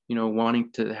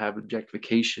 wanting to have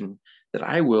objectification, that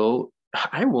I will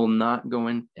not go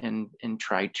in and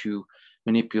try to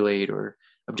manipulate or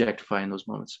objectify in those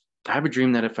moments. I have a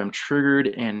dream that if I'm triggered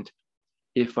and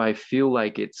if I feel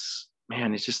like it's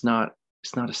just not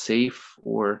a safe,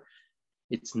 or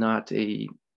it's not a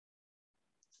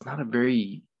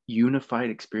very unified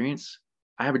experience.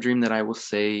 I have a dream that I will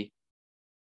say,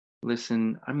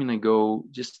 listen, I'm going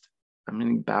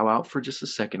to bow out for just a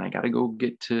second. I got to go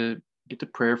get to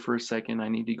prayer for a second. I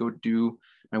need to go do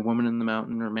my woman in the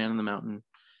mountain or man in the mountain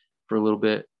for a little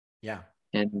bit. Yeah.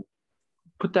 And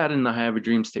put that in the I have a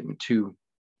dream statement too.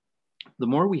 The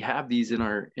more we have these in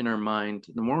our mind,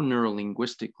 the more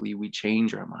neurolinguistically we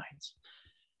change our minds.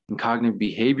 And cognitive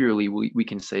behaviorally, we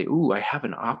can say, ooh, I have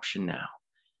an option now.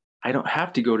 I don't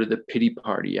have to go to the pity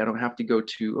party. I don't have to go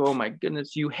to, oh my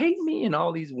goodness, you hate me, and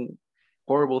all these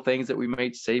horrible things that we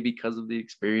might say because of the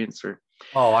experience.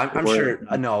 I'm sure.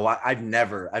 No, I've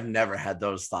never had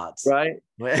those thoughts. Right.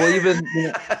 Well, even,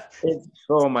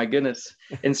 oh my goodness.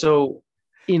 And so,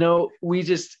 we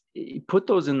just put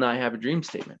those in the I have a dream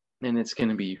statement, and it's going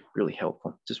to be really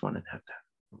helpful. Just wanted to have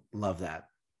that. Love that.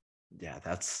 Yeah,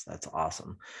 that's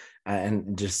awesome.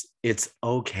 And just, it's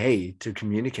okay to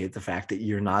communicate the fact that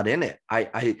you're not in it.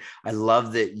 I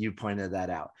love that you pointed that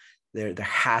out. There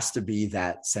has to be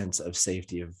that sense of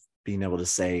safety of being able to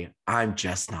say, I'm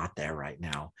just not there right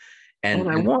now. And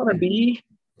I want to be.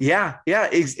 Yeah,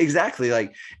 exactly.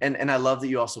 Like, and I love that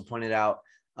you also pointed out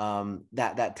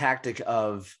that tactic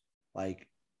of like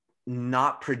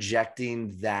not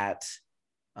projecting that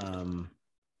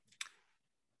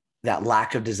that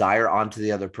lack of desire onto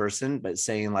the other person, but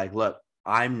saying like, look,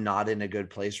 I'm not in a good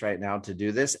place right now to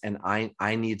do this. And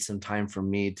I need some time for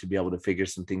me to be able to figure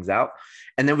some things out.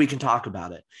 And then we can talk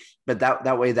about it. But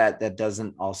that way that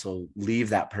doesn't also leave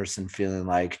that person feeling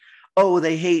like, oh,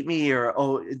 they hate me, or,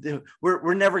 oh,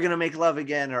 we're never going to make love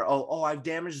again, or, oh, I've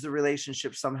damaged the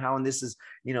relationship somehow. And this is,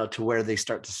 to where they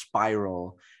start to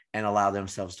spiral and allow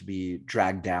themselves to be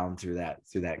dragged down through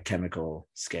that chemical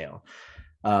scale.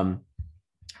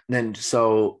 Then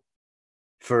so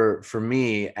for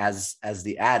me as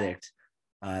the addict,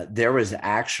 there was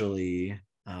actually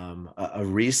a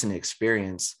recent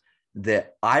experience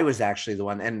that I was actually the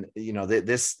one, and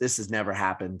this has never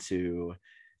happened to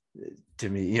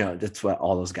me. That's what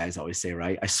all those guys always say,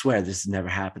 right? I swear this has never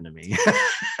happened to me.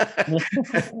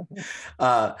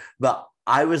 But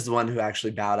I was the one who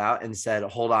actually bowed out and said,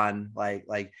 hold on,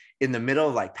 like in the middle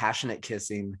of like passionate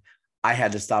kissing, I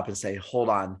had to stop and say, hold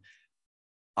on.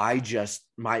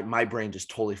 My brain just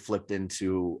totally flipped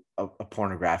into a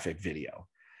pornographic video,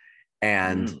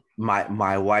 and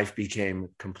my wife became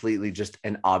completely just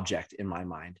an object in my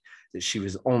mind, that she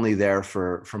was only there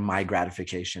for my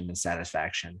gratification and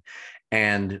satisfaction.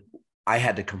 And I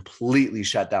had to completely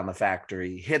shut down the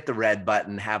factory, hit the red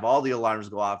button, have all the alarms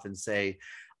go off and say,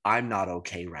 I'm not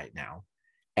okay right now.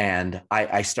 And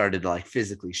I started to like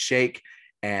physically shake,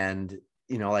 and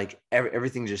like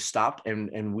everything just stopped,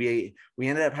 and we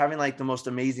ended up having like the most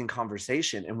amazing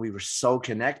conversation, and we were so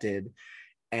connected.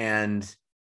 And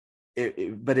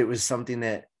but it was something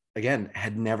that, again,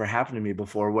 had never happened to me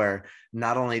before, where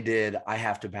not only did I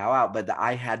have to bow out, but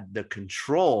I had the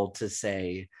control to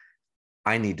say,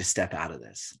 I need to step out of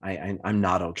this. I'm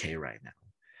not okay right now.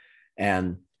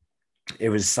 And it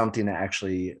was something that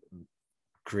actually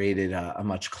created a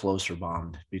much closer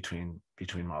bond between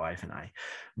my wife and I.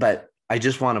 But I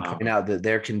just want to point out that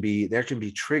there can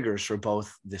be triggers for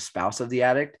both the spouse of the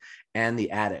addict and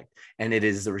the addict. And it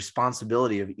is the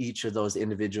responsibility of each of those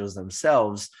individuals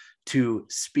themselves to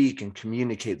speak and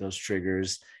communicate those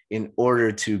triggers in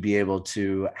order to be able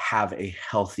to have a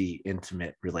healthy,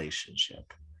 intimate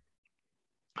relationship.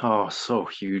 Oh, so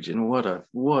huge. And what a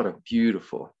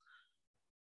beautiful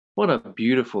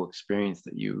experience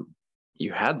that you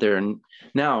had there. And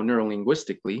now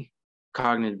neurolinguistically,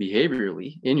 cognitive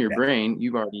behaviorally in your brain,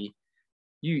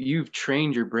 you've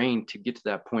trained your brain to get to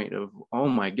that point of, oh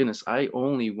my goodness, I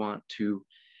only want to,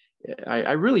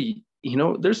 I really,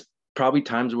 there's probably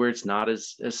times where it's not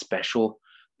as special,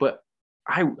 but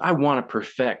I want to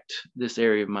perfect this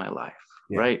area of my life,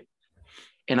 right?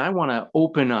 And I want to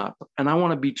open up, and I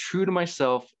want to be true to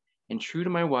myself and true to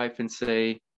my wife and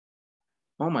say,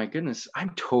 oh my goodness, I'm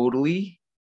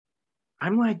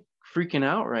like freaking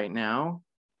out right now,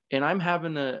 and I'm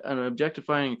having an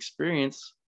objectifying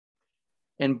experience.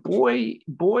 And boy,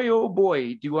 oh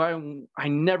boy, do I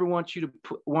never want you to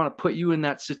want to put you in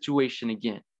that situation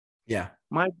again. Yeah.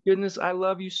 My goodness, I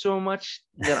love you so much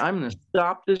that I'm going to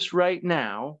stop this right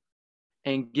now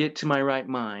and get to my right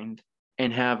mind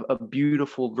and have a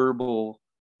beautiful, verbal,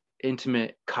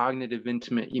 intimate, cognitive,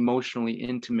 intimate, emotionally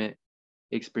intimate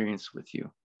experience with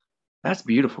you. That's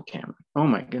beautiful, Cameron. Oh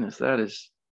my goodness,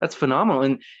 that's phenomenal.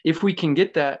 And if we can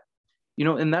get that,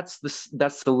 and that's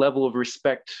the level of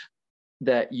respect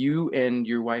that you and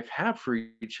your wife have for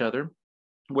each other,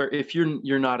 where if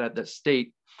you're not at that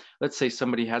state, let's say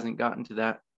somebody hasn't gotten to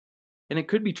that, and it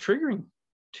could be triggering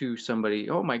to somebody.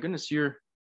 Oh my goodness, you're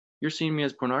seeing me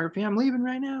as pornography. I'm leaving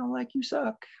right now. Like, you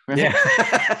suck. Right?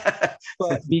 Yeah.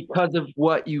 But because of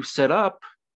what you set up,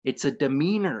 it's a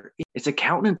demeanor. It's a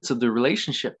countenance of the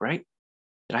relationship, right?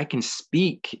 That I can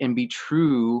speak and be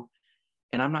true,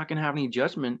 and I'm not going to have any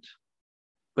judgment.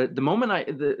 But the moment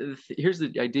here's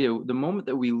the idea: the moment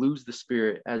that we lose the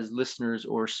spirit as listeners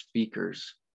or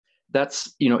speakers,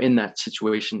 that's, in that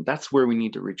situation, that's where we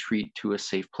need to retreat to a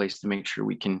safe place to make sure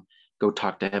we can go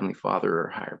talk to Heavenly Father or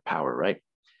higher power, right?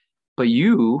 But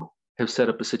you have set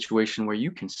up a situation where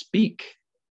you can speak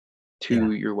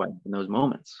to your wife in those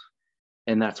moments,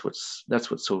 and that's what's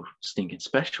so stinking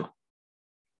special.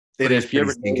 It is pretty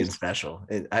stinking special.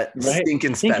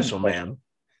 Stinking special, man.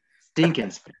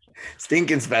 Stinking special.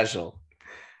 Stinking special.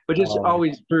 But just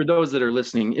always, for those that are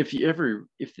listening, if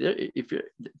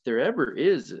there ever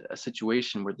is a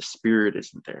situation where the spirit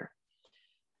isn't there,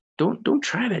 don't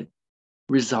try to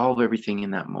resolve everything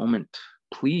in that moment.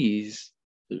 Please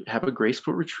have a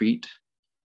graceful retreat.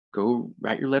 Go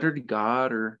write your letter to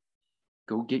God, or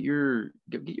go get your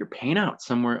pain out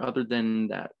somewhere other than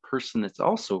that person that's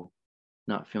also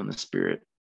not feeling the spirit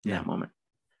in that moment.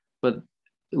 But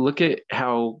look at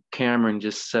how Cameron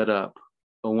just set up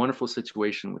a wonderful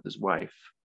situation with his wife.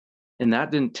 And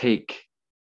that didn't take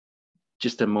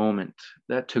just a moment.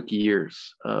 That took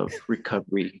years of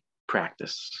recovery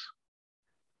practice.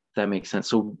 If that makes sense.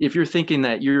 So if you're thinking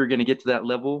that you're going to get to that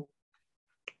level,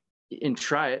 and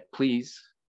try it, please.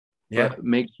 Yeah. But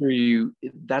make sure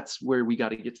that's where we got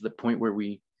to get to the point where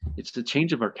it's the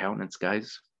change of our countenance,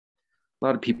 guys. A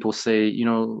lot of people say, in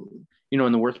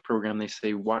the Worth program, they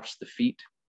say, watch the feet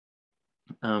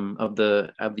of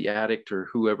the addict or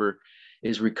whoever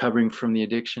is recovering from the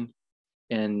addiction,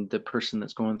 and the person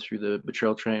that's going through the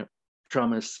betrayal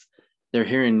traumas, they're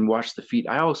hearing watch the feet.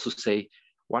 I also say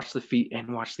watch the feet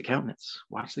and watch the countenance.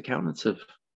 Watch the countenance of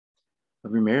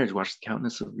your marriage. Watch the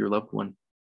countenance of your loved one.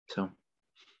 So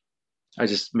I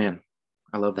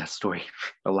love that story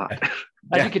a lot.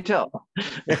 As you can tell.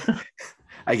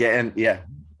 I get, and yeah.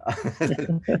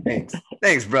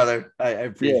 Thanks, brother. I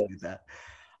appreciate that.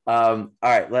 All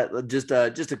right, just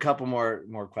a couple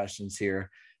more questions here.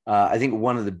 I think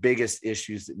one of the biggest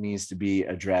issues that needs to be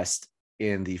addressed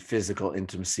in the physical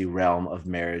intimacy realm of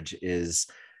marriage is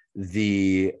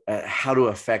the how to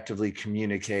effectively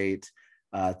communicate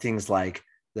things like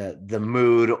the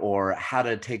mood, or how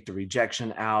to take the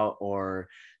rejection out, or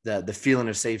the feeling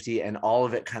of safety, and all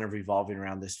of it kind of revolving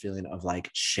around this feeling of like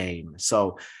shame.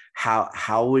 So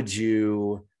how would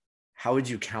you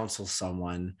counsel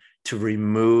someone to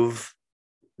remove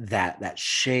that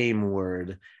shame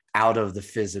word out of the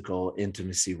physical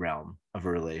intimacy realm of a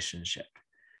relationship?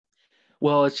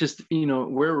 Well, it's just,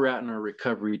 where we're at in our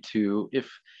recovery too.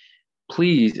 If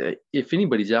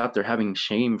anybody's out there having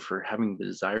shame for having the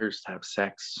desires to have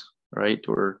sex, right,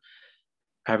 or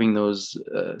having those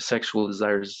sexual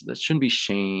desires, that shouldn't be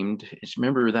shamed.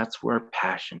 Remember, that's where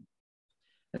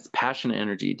that's passionate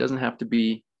energy. It doesn't have to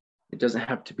be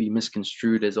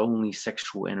misconstrued as only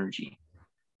sexual energy,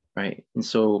 right? And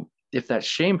so if that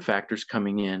shame factor is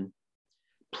coming in,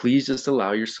 please just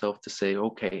allow yourself to say,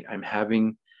 okay, I'm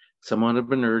having somewhat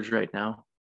of an urge right now.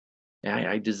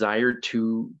 I desire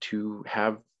to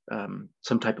have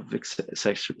some type of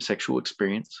sexual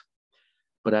experience.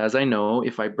 But as I know,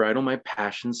 if I bridle my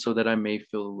passions so that I may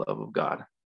feel the love of God,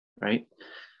 right?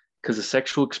 Because a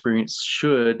sexual experience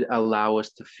should allow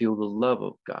us to feel the love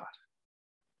of God,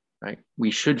 right? We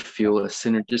should feel a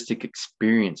synergistic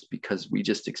experience because we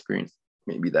just experienced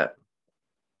maybe that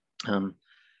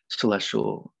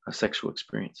celestial sexual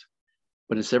experience.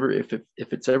 But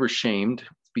if it's ever shamed,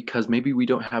 it's because maybe we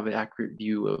don't have an accurate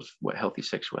view of what healthy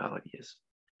sexuality is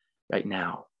right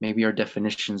now. Maybe our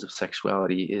definitions of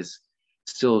sexuality is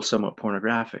still somewhat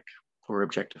pornographic or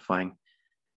objectifying.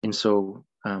 And so,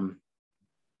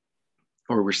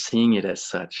 or we're seeing it as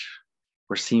such.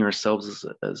 We're seeing ourselves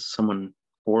as someone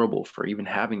horrible for even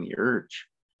having the urge.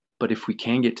 But if we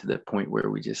can get to the point where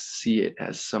we just see it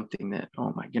as something that,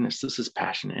 oh my goodness, this is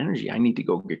passion and energy. I need to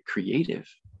go get creative.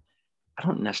 I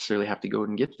don't necessarily have to go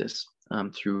and get this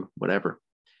through whatever.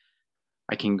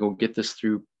 I can go get this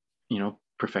through,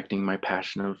 perfecting my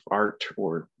passion of art,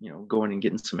 or, going and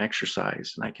getting some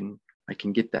exercise, and I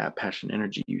can get that passion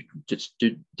energy just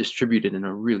distributed in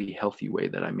a really healthy way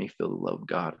that I may feel the love of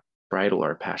God. Bridle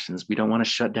our passions. We don't want to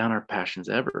shut down our passions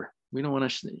ever. We don't want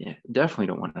to, definitely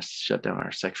don't want to shut down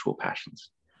our sexual passions.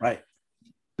 Right.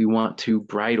 We want to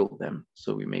bridle them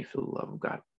so we may feel the love of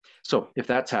God. So if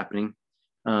that's happening,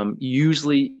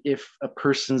 usually if a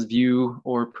person's view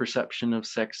or perception of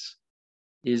sex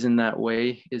is in that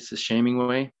way, is a shaming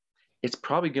way, it's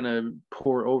probably going to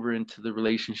pour over into the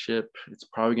relationship. It's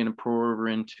probably going to pour over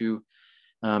into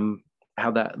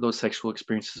how those sexual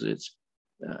experiences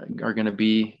are going to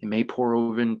be. It may pour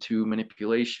over into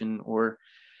manipulation, or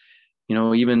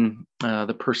even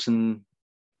the person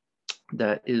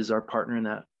that is our partner in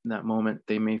that moment,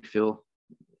 they may feel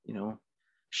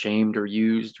shamed or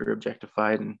used or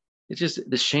objectified. And it's just,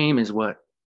 the shame is what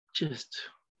just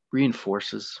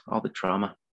reinforces all the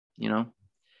trauma. Let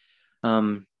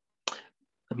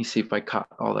me see if I caught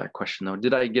all that question though.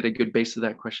 Did I get a good base of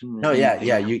that question? No,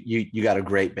 yeah. You got a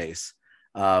great base.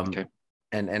 Okay.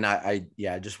 And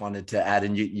I just wanted to add,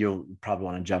 and you'll probably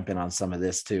want to jump in on some of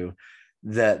this too.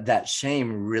 That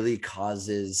shame really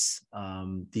causes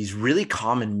these really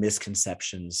common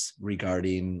misconceptions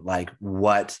regarding like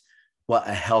what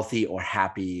a healthy or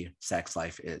happy sex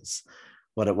life is,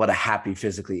 what a happy,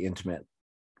 physically intimate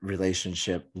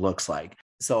relationship looks like.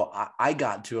 So I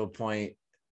got to a point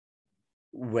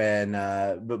when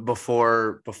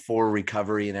before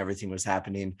recovery and everything was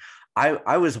happening,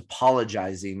 I was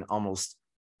apologizing almost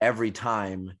every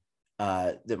time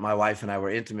that my wife and I were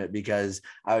intimate, because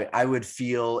I would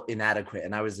feel inadequate,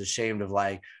 and I was ashamed of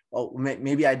like, oh,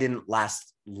 maybe I didn't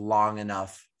last long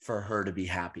enough for her to be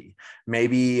happy.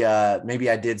 Maybe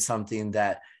I did something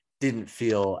that didn't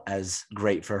feel as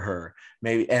great for her.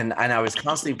 Maybe, and I was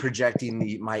constantly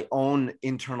projecting my own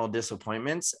internal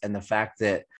disappointments, and the fact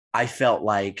that I felt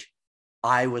like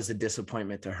I was a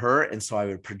disappointment to her. And so I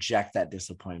would project that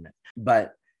disappointment.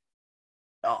 But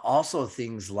also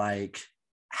things like,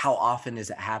 how often is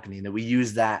it happening, that we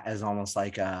use that as almost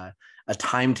like a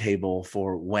timetable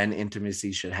for when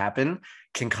intimacy should happen,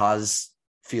 can cause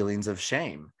feelings of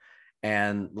shame.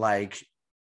 And like,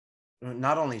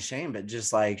 not only shame, but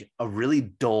just like a really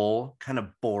dull, kind of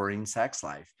boring sex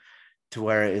life, to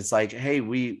where it's like, hey,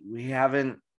 we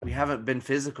haven't been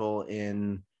physical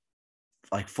in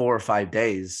like 4 or 5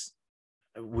 days.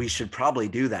 We should probably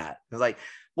do that. It's like,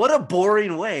 what a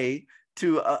boring way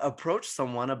to approach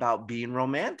someone about being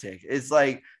romantic. It's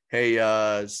like, hey,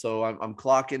 so I'm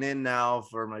clocking in now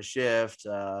for my shift.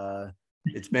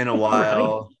 It's been a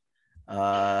while.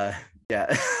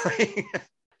 Yeah.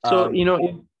 So,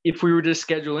 if we were to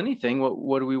schedule anything,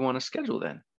 what do we want to schedule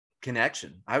then?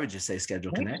 Connection. I would just say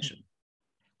schedule connection.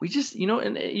 We just,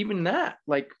 and even that,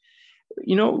 like,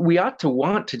 we ought to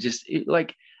want to just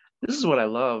like, this is what I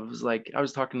love, is like, I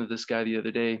was talking to this guy the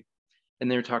other day, and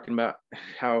they were talking about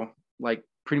how like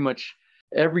pretty much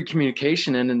every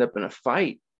communication ended up in a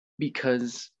fight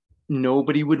because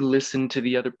nobody would listen to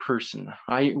the other person.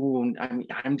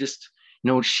 I'm just,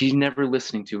 she's never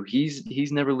listening to,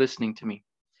 he's never listening to me.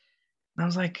 And I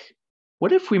was like,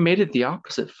 what if we made it the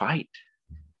opposite fight?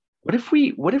 What if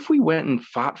we went and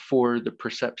fought for the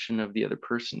perception of the other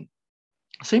person?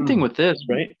 Same thing with this,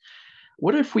 right?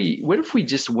 What if we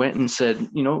just went and said,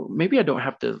 maybe I don't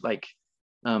have to like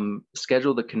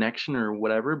schedule the connection or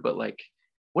whatever, but like,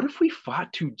 what if we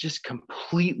fought to just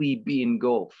completely be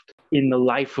engulfed in the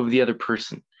life of the other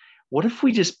person? What if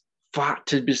we just fought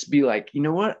to just be like, you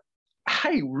know what?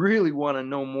 I really want to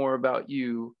know more about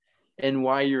you and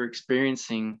why you're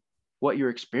experiencing what you're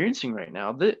experiencing right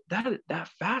now. That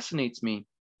fascinates me.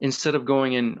 instead of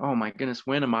going in, oh my goodness,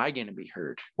 when am I going to be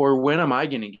heard? Or when am I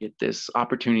going to get this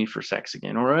opportunity for sex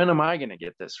again? Or when am I going to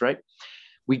get this, right?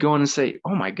 We go in and say,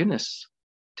 oh my goodness,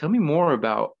 tell me more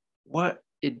about what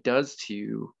it does to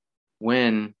you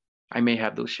when I may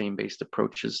have those shame-based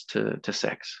approaches to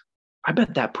sex. I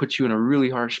bet that puts you in a really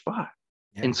harsh spot.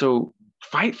 Yeah. And so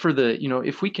fight for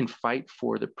if we can fight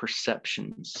for the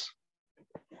perceptions,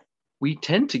 we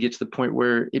tend to get to the point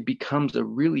where it becomes a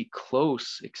really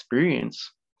close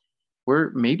experience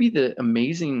where maybe the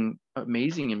amazing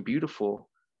and beautiful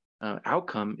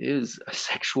outcome is a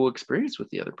sexual experience with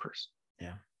the other person.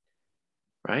 Yeah.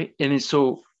 Right. And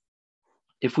so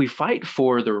if we fight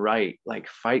for the right, like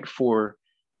fight for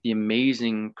the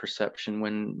amazing perception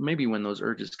when those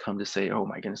urges come to say, oh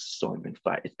my goodness,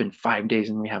 it's been 5 days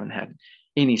and we haven't had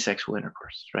any sexual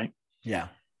intercourse, right? Yeah.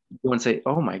 You want to say,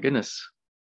 oh my goodness,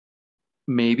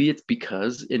 maybe it's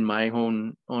because in my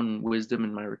own wisdom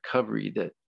and my recovery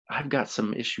that I've got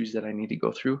some issues that I need to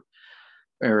go through,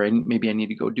 or maybe I need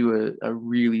to go do a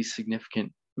really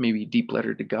significant, maybe deep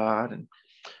letter to God,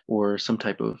 or some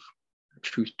type of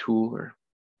truth tool, or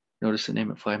notice the name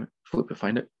and flip it,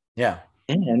 find it. Yeah.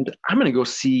 And I'm going to go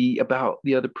see about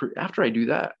the other after I do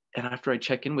that, and after I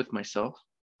check in with myself,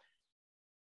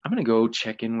 I'm going to go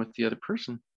check in with the other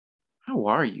person. How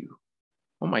are you?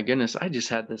 Oh my goodness, I just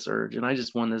had this urge and I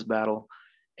just won this battle.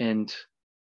 And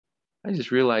I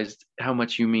just realized how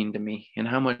much you mean to me and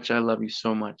how much I love you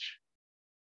so much.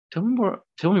 Tell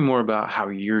me more about how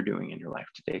you're doing in your life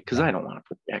today. Because I don't want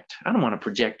to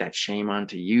project that shame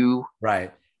onto you.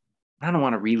 Right. I don't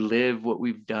want to relive what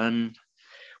we've done.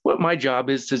 What my job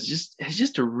is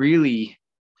just to really,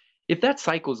 if that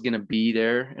cycle is going to be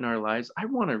there in our lives, I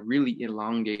want to really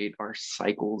elongate our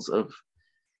cycles of,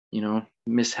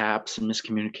 mishaps and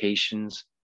miscommunications.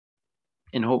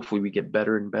 And hopefully we get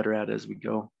better and better at it as we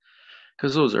go,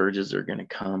 because those urges are going to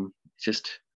come. It's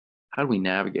just, how do we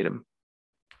navigate them?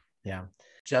 Yeah.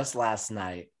 Just last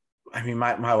night, I mean,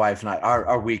 my wife and I,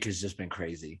 our week has just been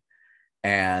crazy.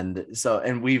 And so,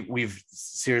 and we've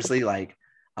seriously, like,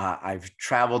 I've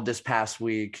traveled this past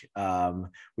week.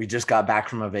 We just got back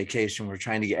from a vacation. We're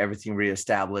trying to get everything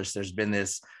reestablished. There's been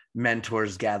this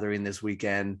mentors gathering this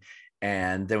weekend.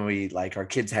 And then our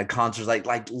kids had concerts,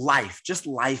 like life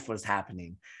was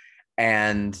happening.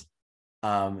 And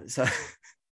so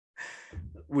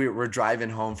we're driving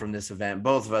home from this event.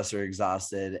 Both of us are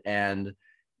exhausted. And,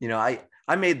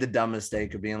 I made the dumb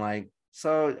mistake of being like,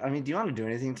 so, I mean, do you want to do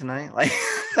anything tonight? Like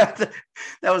that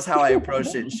was how I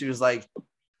approached it. And she was like,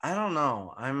 I don't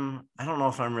know. I don't know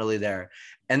if I'm really there.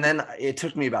 And then it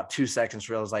took me about 2 seconds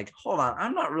to realize, like, hold on,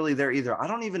 I'm not really there either. I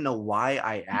don't even know why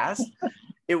I asked.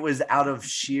 It was out of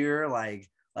sheer like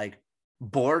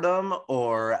boredom,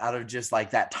 or out of just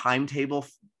like that timetable,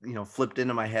 flipped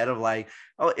into my head of like,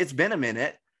 oh, it's been a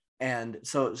minute. And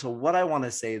so what I want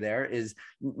to say there is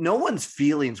no one's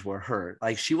feelings were hurt.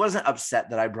 Like, she wasn't upset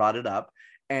that I brought it up,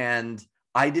 and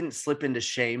I didn't slip into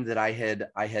shame that I had,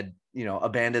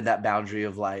 abandoned that boundary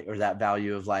of like, or that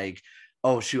value of like,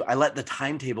 oh shoot, I let the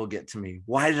timetable get to me.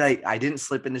 Why did I didn't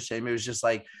slip into shame. It was just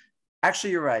like,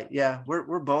 actually, you're right. Yeah,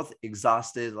 we're both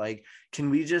exhausted. Like,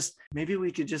 maybe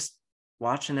we could just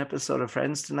watch an episode of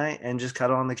Friends tonight and just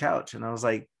cuddle on the couch. And I was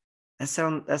like, that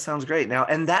sounds great. Now,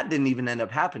 and that didn't even end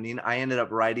up happening. I ended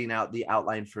up writing out the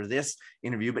outline for this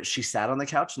interview, but she sat on the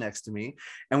couch next to me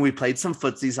and we played some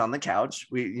footsies on the couch.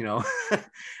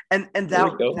 And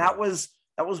that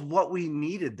was what we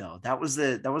needed, though. That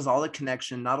was all the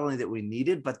connection, not only that we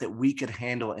needed, but that we could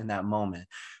handle in that moment.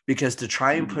 Because to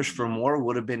try and push for more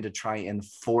would have been to try and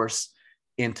force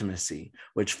intimacy,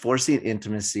 which forcing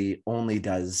intimacy only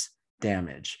does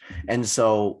damage. And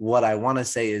so what I want to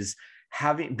say is,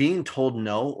 being told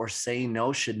no or saying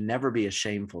no should never be a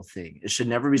shameful thing. It should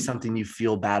never be something you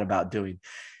feel bad about doing,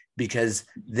 because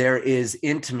there is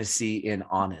intimacy in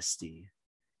honesty,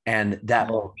 and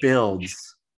that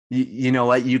builds. You know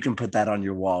what? You can put that on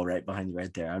your wall right behind you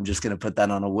right there. I'm just going to put that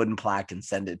on a wooden plaque and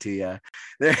send it to you.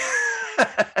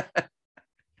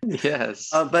 Yes.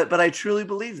 But I truly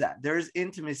believe that there's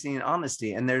intimacy and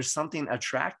honesty, and there's something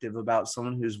attractive about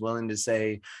someone who's willing to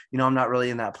say, I'm not really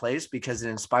in that place, because it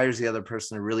inspires the other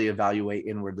person to really evaluate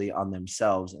inwardly on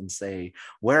themselves and say,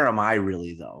 where am I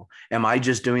really, though? Am I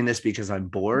just doing this because I'm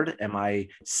bored? Am I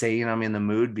saying I'm in the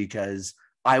mood because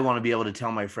I want to be able to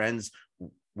tell my friends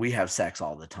we have sex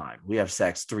all the time? We have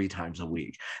sex 3 times a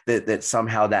week. That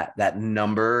somehow that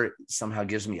number somehow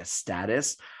gives me a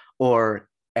status? Or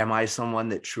am I someone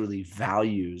that truly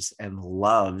values and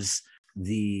loves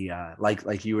the,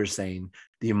 like you were saying,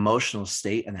 the emotional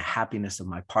state and the happiness of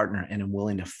my partner, and am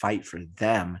willing to fight for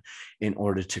them in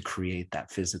order to create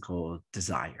that physical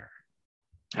desire?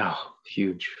 Oh,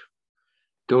 huge.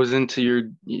 It goes into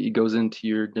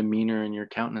your demeanor and your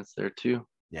countenance there too.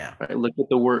 Yeah. Right. Look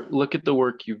at the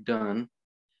work you've done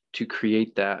to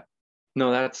create that.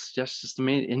 No, that's just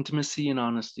amazing. Intimacy and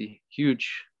honesty.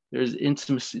 Huge. There's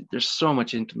intimacy. There's so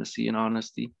much intimacy and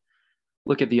honesty.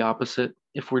 Look at the opposite.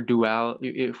 If we're dual,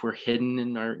 if we're hidden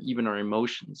in even our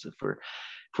emotions, if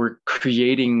we're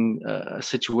creating a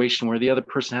situation where the other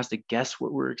person has to guess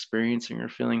what we're experiencing or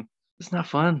feeling, it's not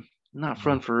fun. Not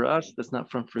fun for us. That's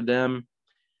not fun for them.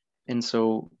 And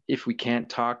so if we can't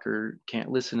talk or can't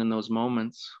listen in those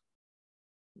moments,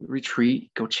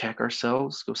 retreat, go check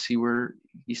ourselves, go see where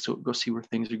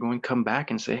things are going, come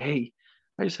back and say, hey,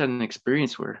 I just had an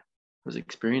experience where I was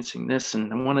experiencing this,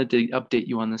 and I wanted to update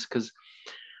you on this because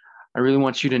I really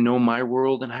want you to know my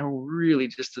world, and I really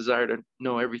just desire to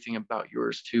know everything about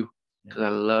yours too, because I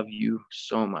love you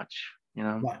so much.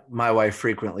 My wife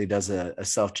frequently does a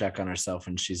self-check on herself,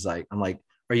 and she's like, I'm like,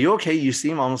 are you okay? You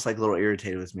seem almost like a little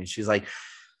irritated with me. She's like,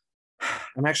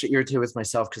 I'm actually irritated with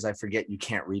myself because I forget you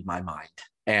can't read my mind.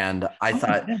 And I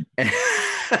thought, and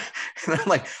I'm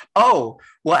like, oh,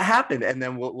 what happened? And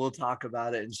then we'll talk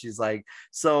about it. And she's like,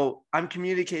 so I'm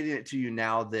communicating it to you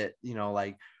now that,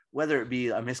 like, whether it be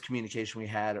a miscommunication we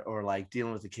had or like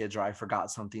dealing with the kids or I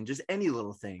forgot something, just any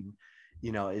little thing,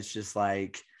 it's just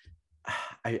like,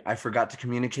 I forgot to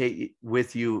communicate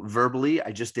with you verbally.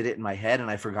 I just did it in my head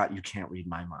and I forgot you can't read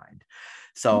my mind.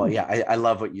 So yeah, I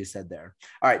love what you said there.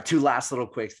 All right. 2 last little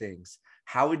quick things.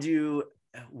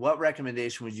 What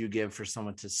recommendation would you give for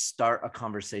someone to start a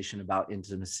conversation about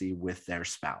intimacy with their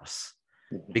spouse?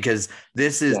 Because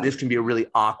this can be a really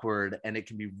awkward, and it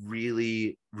can be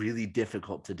really, really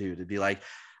difficult to do, to be like,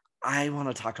 I want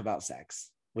to talk about sex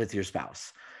with your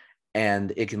spouse,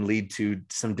 and it can lead to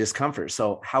some discomfort.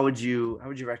 So how would you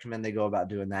recommend they go about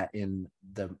doing that in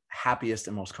the happiest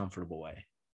and most comfortable way?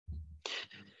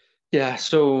 Yeah.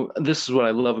 So this is what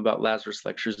I love about Lazarus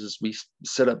Lectures is we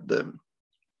set up a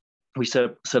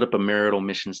marital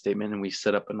mission statement, and we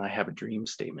set up an I have a dream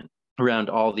statement around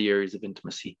all the areas of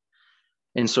intimacy.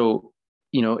 And so,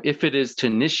 if it is to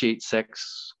initiate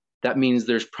sex, that means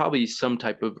there's probably some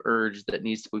type of urge that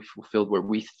needs to be fulfilled where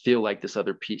we feel like this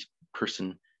other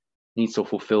person needs to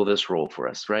fulfill this role for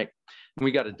us, right? And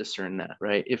we got to discern that,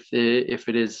 right? If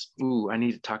it is, I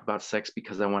need to talk about sex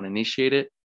because I want to initiate it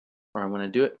or I want to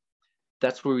do it,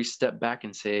 that's where we step back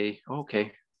and say,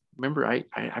 okay, remember,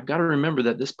 I've got to remember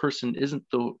that this person isn't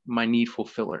my need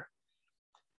fulfiller,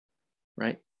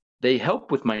 right? They help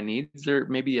with my needs. They're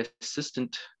maybe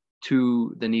assistant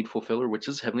to the need fulfiller, which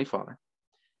is Heavenly Father.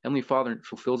 Heavenly Father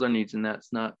fulfills our needs, and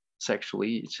that's not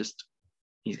sexually. It's just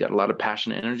He's got a lot of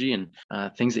passion and energy and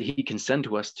things that He can send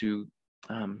to us to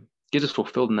get us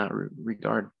fulfilled in that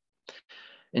regard.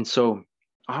 And so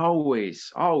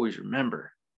always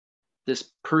remember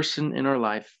this person in our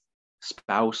life,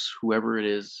 spouse, whoever it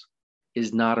is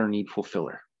not our need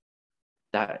fulfiller.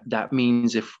 That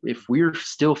means if we're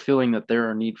still feeling that they're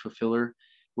our need fulfiller,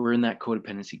 we're in that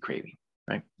codependency craving,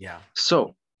 right? Yeah.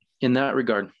 So in that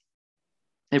regard,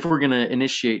 if we're going to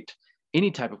initiate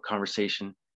any type of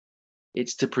conversation,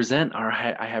 it's to present our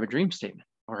I have a dream statement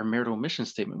or a marital mission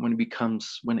statement when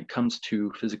it comes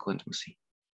to physical intimacy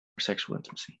or sexual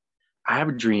intimacy. I have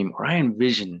a dream, or I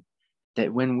envision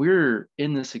that when we're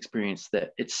in this experience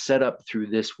that it's set up through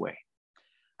this way.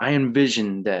 I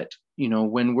envision that,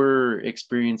 when we're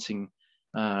experiencing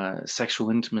sexual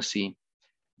intimacy,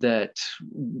 that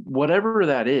whatever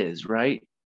that is, right?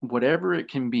 Whatever it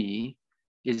can be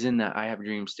is in that I have a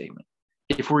dream statement.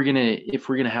 If we're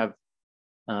gonna have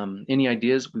any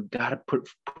ideas, we've got to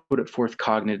put it forth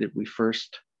cognitively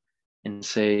first and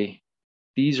say,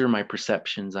 these are my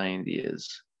perceptions,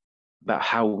 ideas about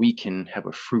how we can have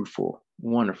a fruitful,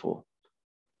 wonderful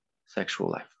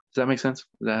sexual life. Does that make sense?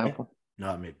 Is that helpful?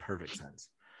 No, it made perfect sense.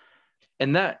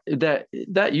 And that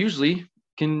usually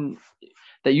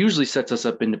sets us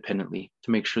up independently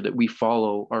to make sure that we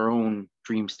follow our own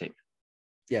dream statement.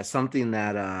 Yeah, something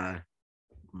that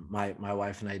my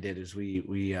wife and I did is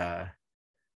we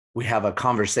have a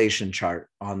conversation chart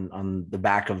on the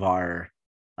back of our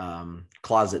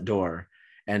closet door.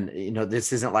 And,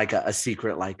 this isn't like a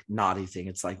secret, like naughty thing.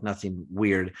 It's like nothing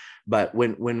weird. But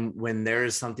when there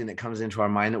is something that comes into our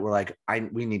mind that we're like,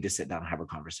 we need to sit down and have a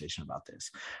conversation about this,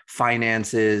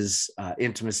 finances,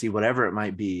 intimacy, whatever it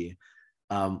might be.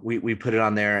 We put it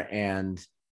on there and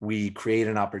we create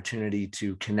an opportunity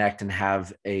to connect and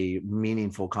have a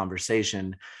meaningful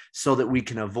conversation so that we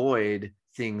can avoid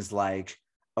things like,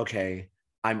 okay,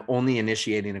 I'm only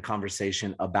initiating a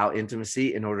conversation about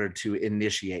intimacy in order to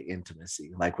initiate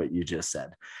intimacy, like what you just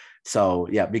said. So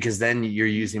yeah, because then you're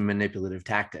using manipulative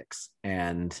tactics,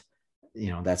 and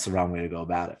that's the wrong way to go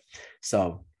about it.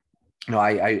 So,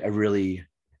 I really,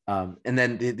 and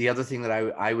then the other thing that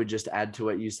I would just add to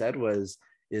what you said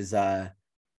is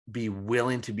be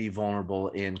willing to be vulnerable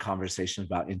in conversations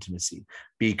about intimacy.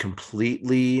 Be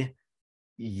completely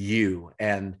you,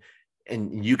 and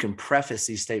you can preface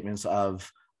these statements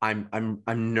of I'm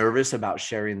nervous about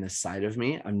sharing this side of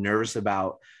me. I'm nervous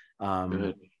about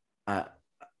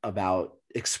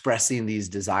expressing these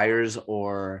desires,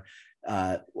 or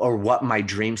what my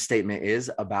dream statement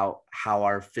is about how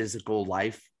our physical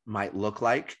life might look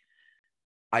like.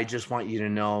 I just want you to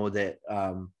know that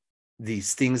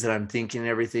these things that I'm thinking and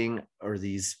everything, or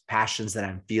these passions that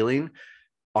I'm feeling,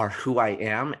 are who I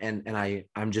am. And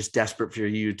I'm just desperate for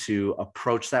you to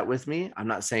approach that with me. I'm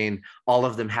not saying all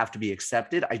of them have to be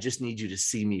accepted. I just need you to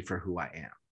see me for who I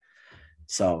am.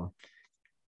 So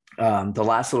the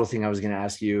last little thing I was going to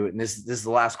ask you, and this is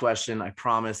the last question, I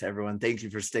promise everyone, thank you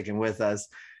for sticking with us.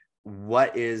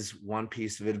 What is one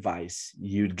piece of advice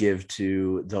you'd give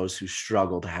to those who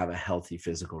struggle to have a healthy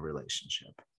physical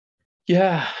relationship?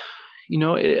 Yeah.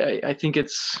 I think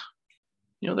it's,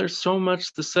 there's so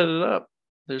much to set it up.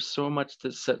 There's so much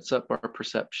that sets up our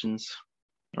perceptions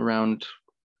around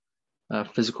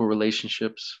physical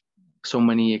relationships. So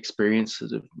many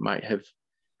experiences that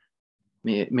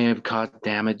may have caused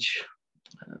damage.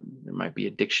 There might be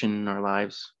addiction in our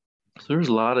lives. So there's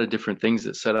a lot of different things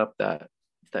that set up that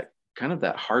kind of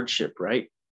that hardship, right?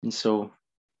 And so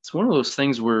it's one of those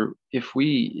things where if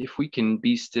we can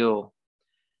be still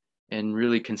and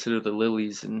really consider the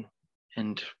lilies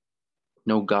and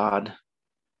know God,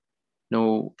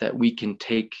 know that we can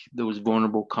take those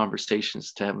vulnerable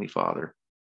conversations to Heavenly Father,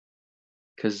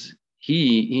 because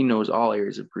he knows all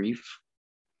areas of grief.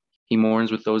 He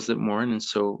mourns with those that mourn. And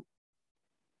so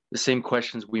the same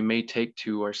questions we may take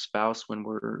to our spouse when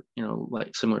we're,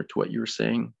 like similar to what you were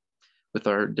saying with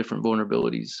our different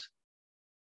vulnerabilities,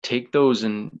 take those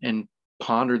and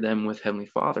ponder them with Heavenly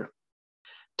Father.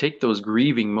 Take those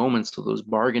grieving moments, or those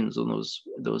bargains, and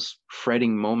those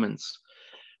fretting moments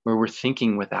where we're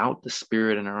thinking without the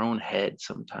Spirit in our own head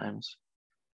sometimes,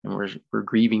 and we're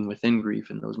grieving within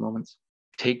grief in those moments.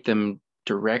 Take them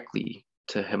directly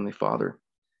to Heavenly Father,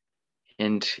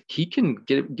 and He can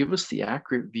give us the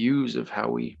accurate views of how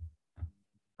we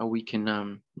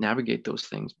can navigate those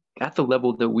things at the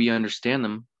level that we understand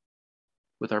them,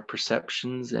 with our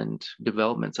perceptions and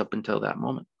developments up until that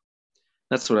moment.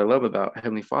 That's what I love about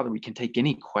Heavenly Father. We can take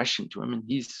any question to Him, and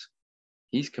He's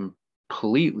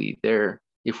completely there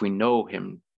if we know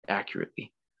Him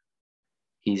accurately.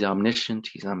 He's omniscient,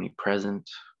 He's omnipresent,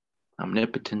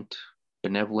 omnipotent,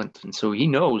 benevolent. And so He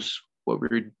knows what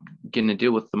we're going to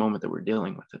deal with the moment that we're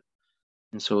dealing with it.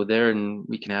 And so then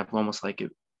we can have almost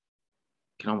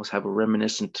have a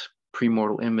reminiscent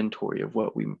premortal inventory of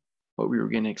what we were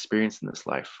going to experience in this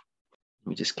life.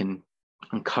 We just can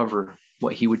uncover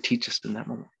what He would teach us in that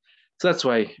moment. So that's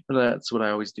what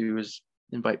I always do, is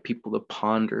invite people to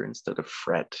ponder instead of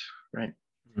fret, right?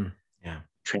 Yeah.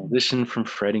 Transition from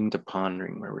fretting to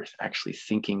pondering, where we're actually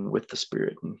thinking with the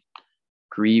Spirit and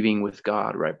grieving with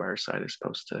God right by our side, as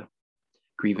opposed to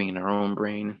grieving in our own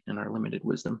brain and our limited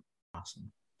wisdom.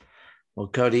 Awesome. Well,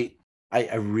 Cody,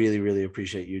 I really, really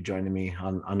appreciate you joining me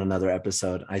on another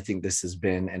episode. I think this has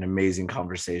been an amazing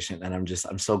conversation, and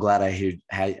I'm so glad I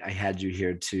had you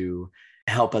here to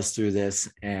help us through this.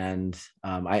 And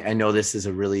I know this is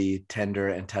a really tender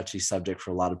and touchy subject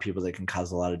for a lot of people that can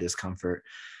cause a lot of discomfort.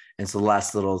 And so the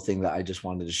last little thing that I just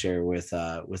wanted to share with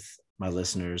my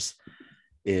listeners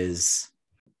is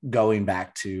going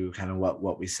back to kind of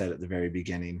what we said at the very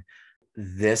beginning.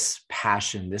 This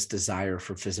passion, this desire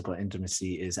for physical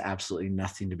intimacy is absolutely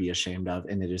nothing to be ashamed of,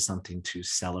 and it is something to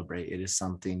celebrate. It is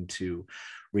something to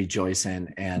rejoice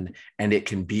in, and it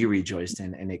can be rejoiced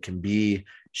in, and it can be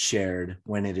shared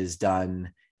when it is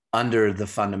done under the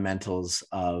fundamentals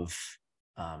of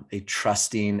a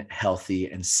trusting,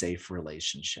 healthy, and safe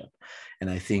relationship. And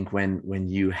I think when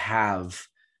you have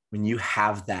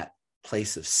that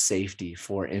place of safety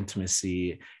for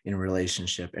intimacy in a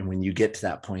relationship, and when you get to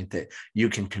that point that you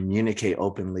can communicate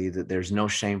openly, that there's no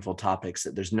shameful topics,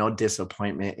 that there's no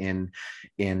disappointment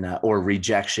in or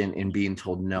rejection in being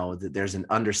told no, that there's an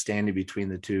understanding between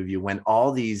the two of you, when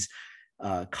all these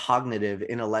cognitive,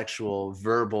 intellectual,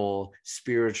 verbal,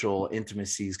 spiritual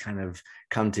intimacies kind of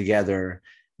come together,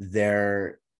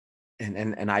 there,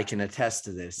 and I can attest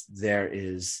to this, there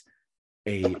is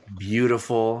a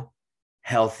beautiful,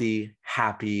 healthy,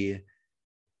 happy,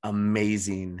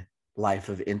 amazing life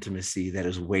of intimacy that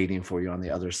is waiting for you on the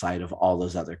other side of all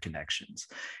those other connections.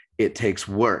 It takes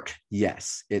work,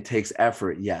 yes. It takes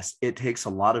effort, yes. It takes a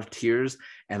lot of tears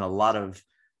and a lot of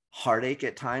heartache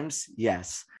at times?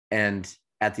 Yes. And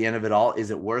at the end of it all,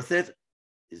 is it worth it?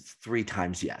 It's 3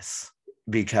 times yes.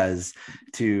 Because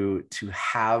to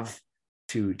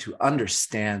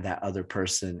understand that other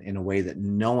person in a way that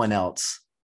no one else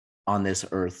on this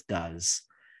earth does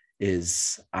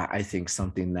is, I think,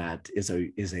 something that is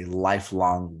a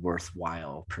lifelong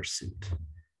worthwhile pursuit.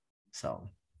 So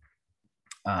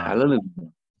Hallelujah.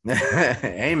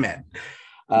 Amen.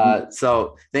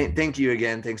 So thank you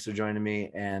again. Thanks for joining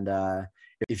me. And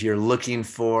if you're looking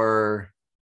for,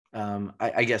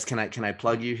 I guess, can I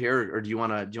plug you here, or do you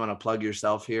want to plug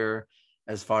yourself here,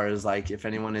 as far as like if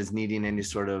anyone is needing any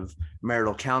sort of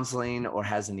marital counseling or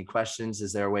has any questions,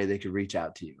 is there a way they could reach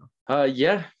out to you?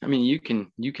 Yeah, I mean, you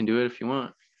can do it if you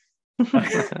want.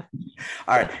 All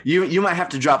right, you might have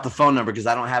to drop the phone number because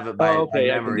I don't have it by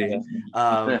memory.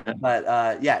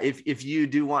 But yeah, if you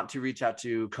do want to reach out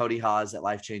to Cody Haas at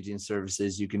Life Changing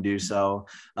Services, you can do so.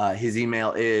 His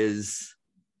email is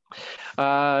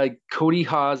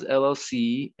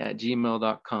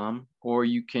CodyHaasLLC@gmail.com, or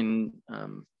you can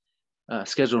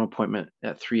schedule an appointment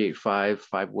at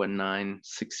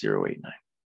 385-519-6089.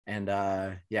 And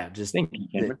yeah, just thank you,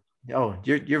 Cameron. Oh,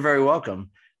 you're very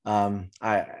welcome.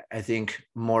 I think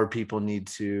more people need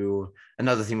to,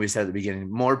 another thing we said at the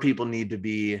beginning, more people need to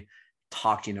be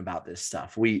talking about this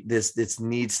stuff. This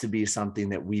needs to be something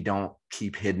that we don't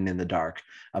keep hidden in the dark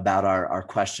about our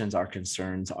questions, our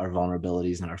concerns, our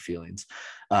vulnerabilities, and our feelings.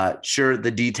 Sure,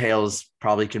 the details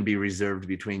probably can be reserved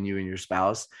between you and your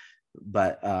spouse,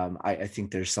 but I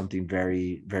think there's something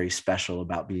very, very special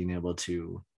about being able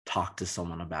to talk to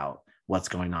someone about what's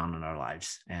going on in our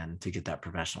lives and to get that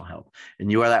professional help.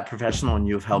 And you are that professional, and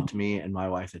you have helped me and my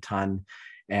wife a ton.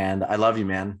 And I love you,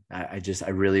 man. I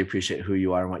really appreciate who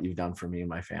you are and what you've done for me and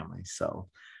my family. So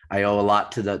I owe a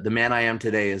lot to the man I am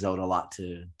today is owed a lot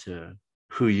to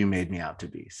who you made me out to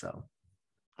be. So.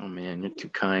 Oh man, you're too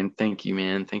kind. Thank you,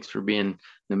 man. Thanks for being an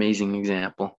amazing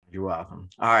example. You're welcome.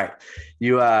 All right.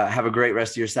 You have a great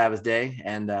rest of your Sabbath day,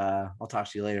 and I'll talk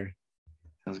to you later.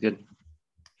 Sounds good.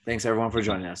 Thanks everyone for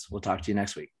joining us. We'll talk to you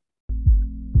next week.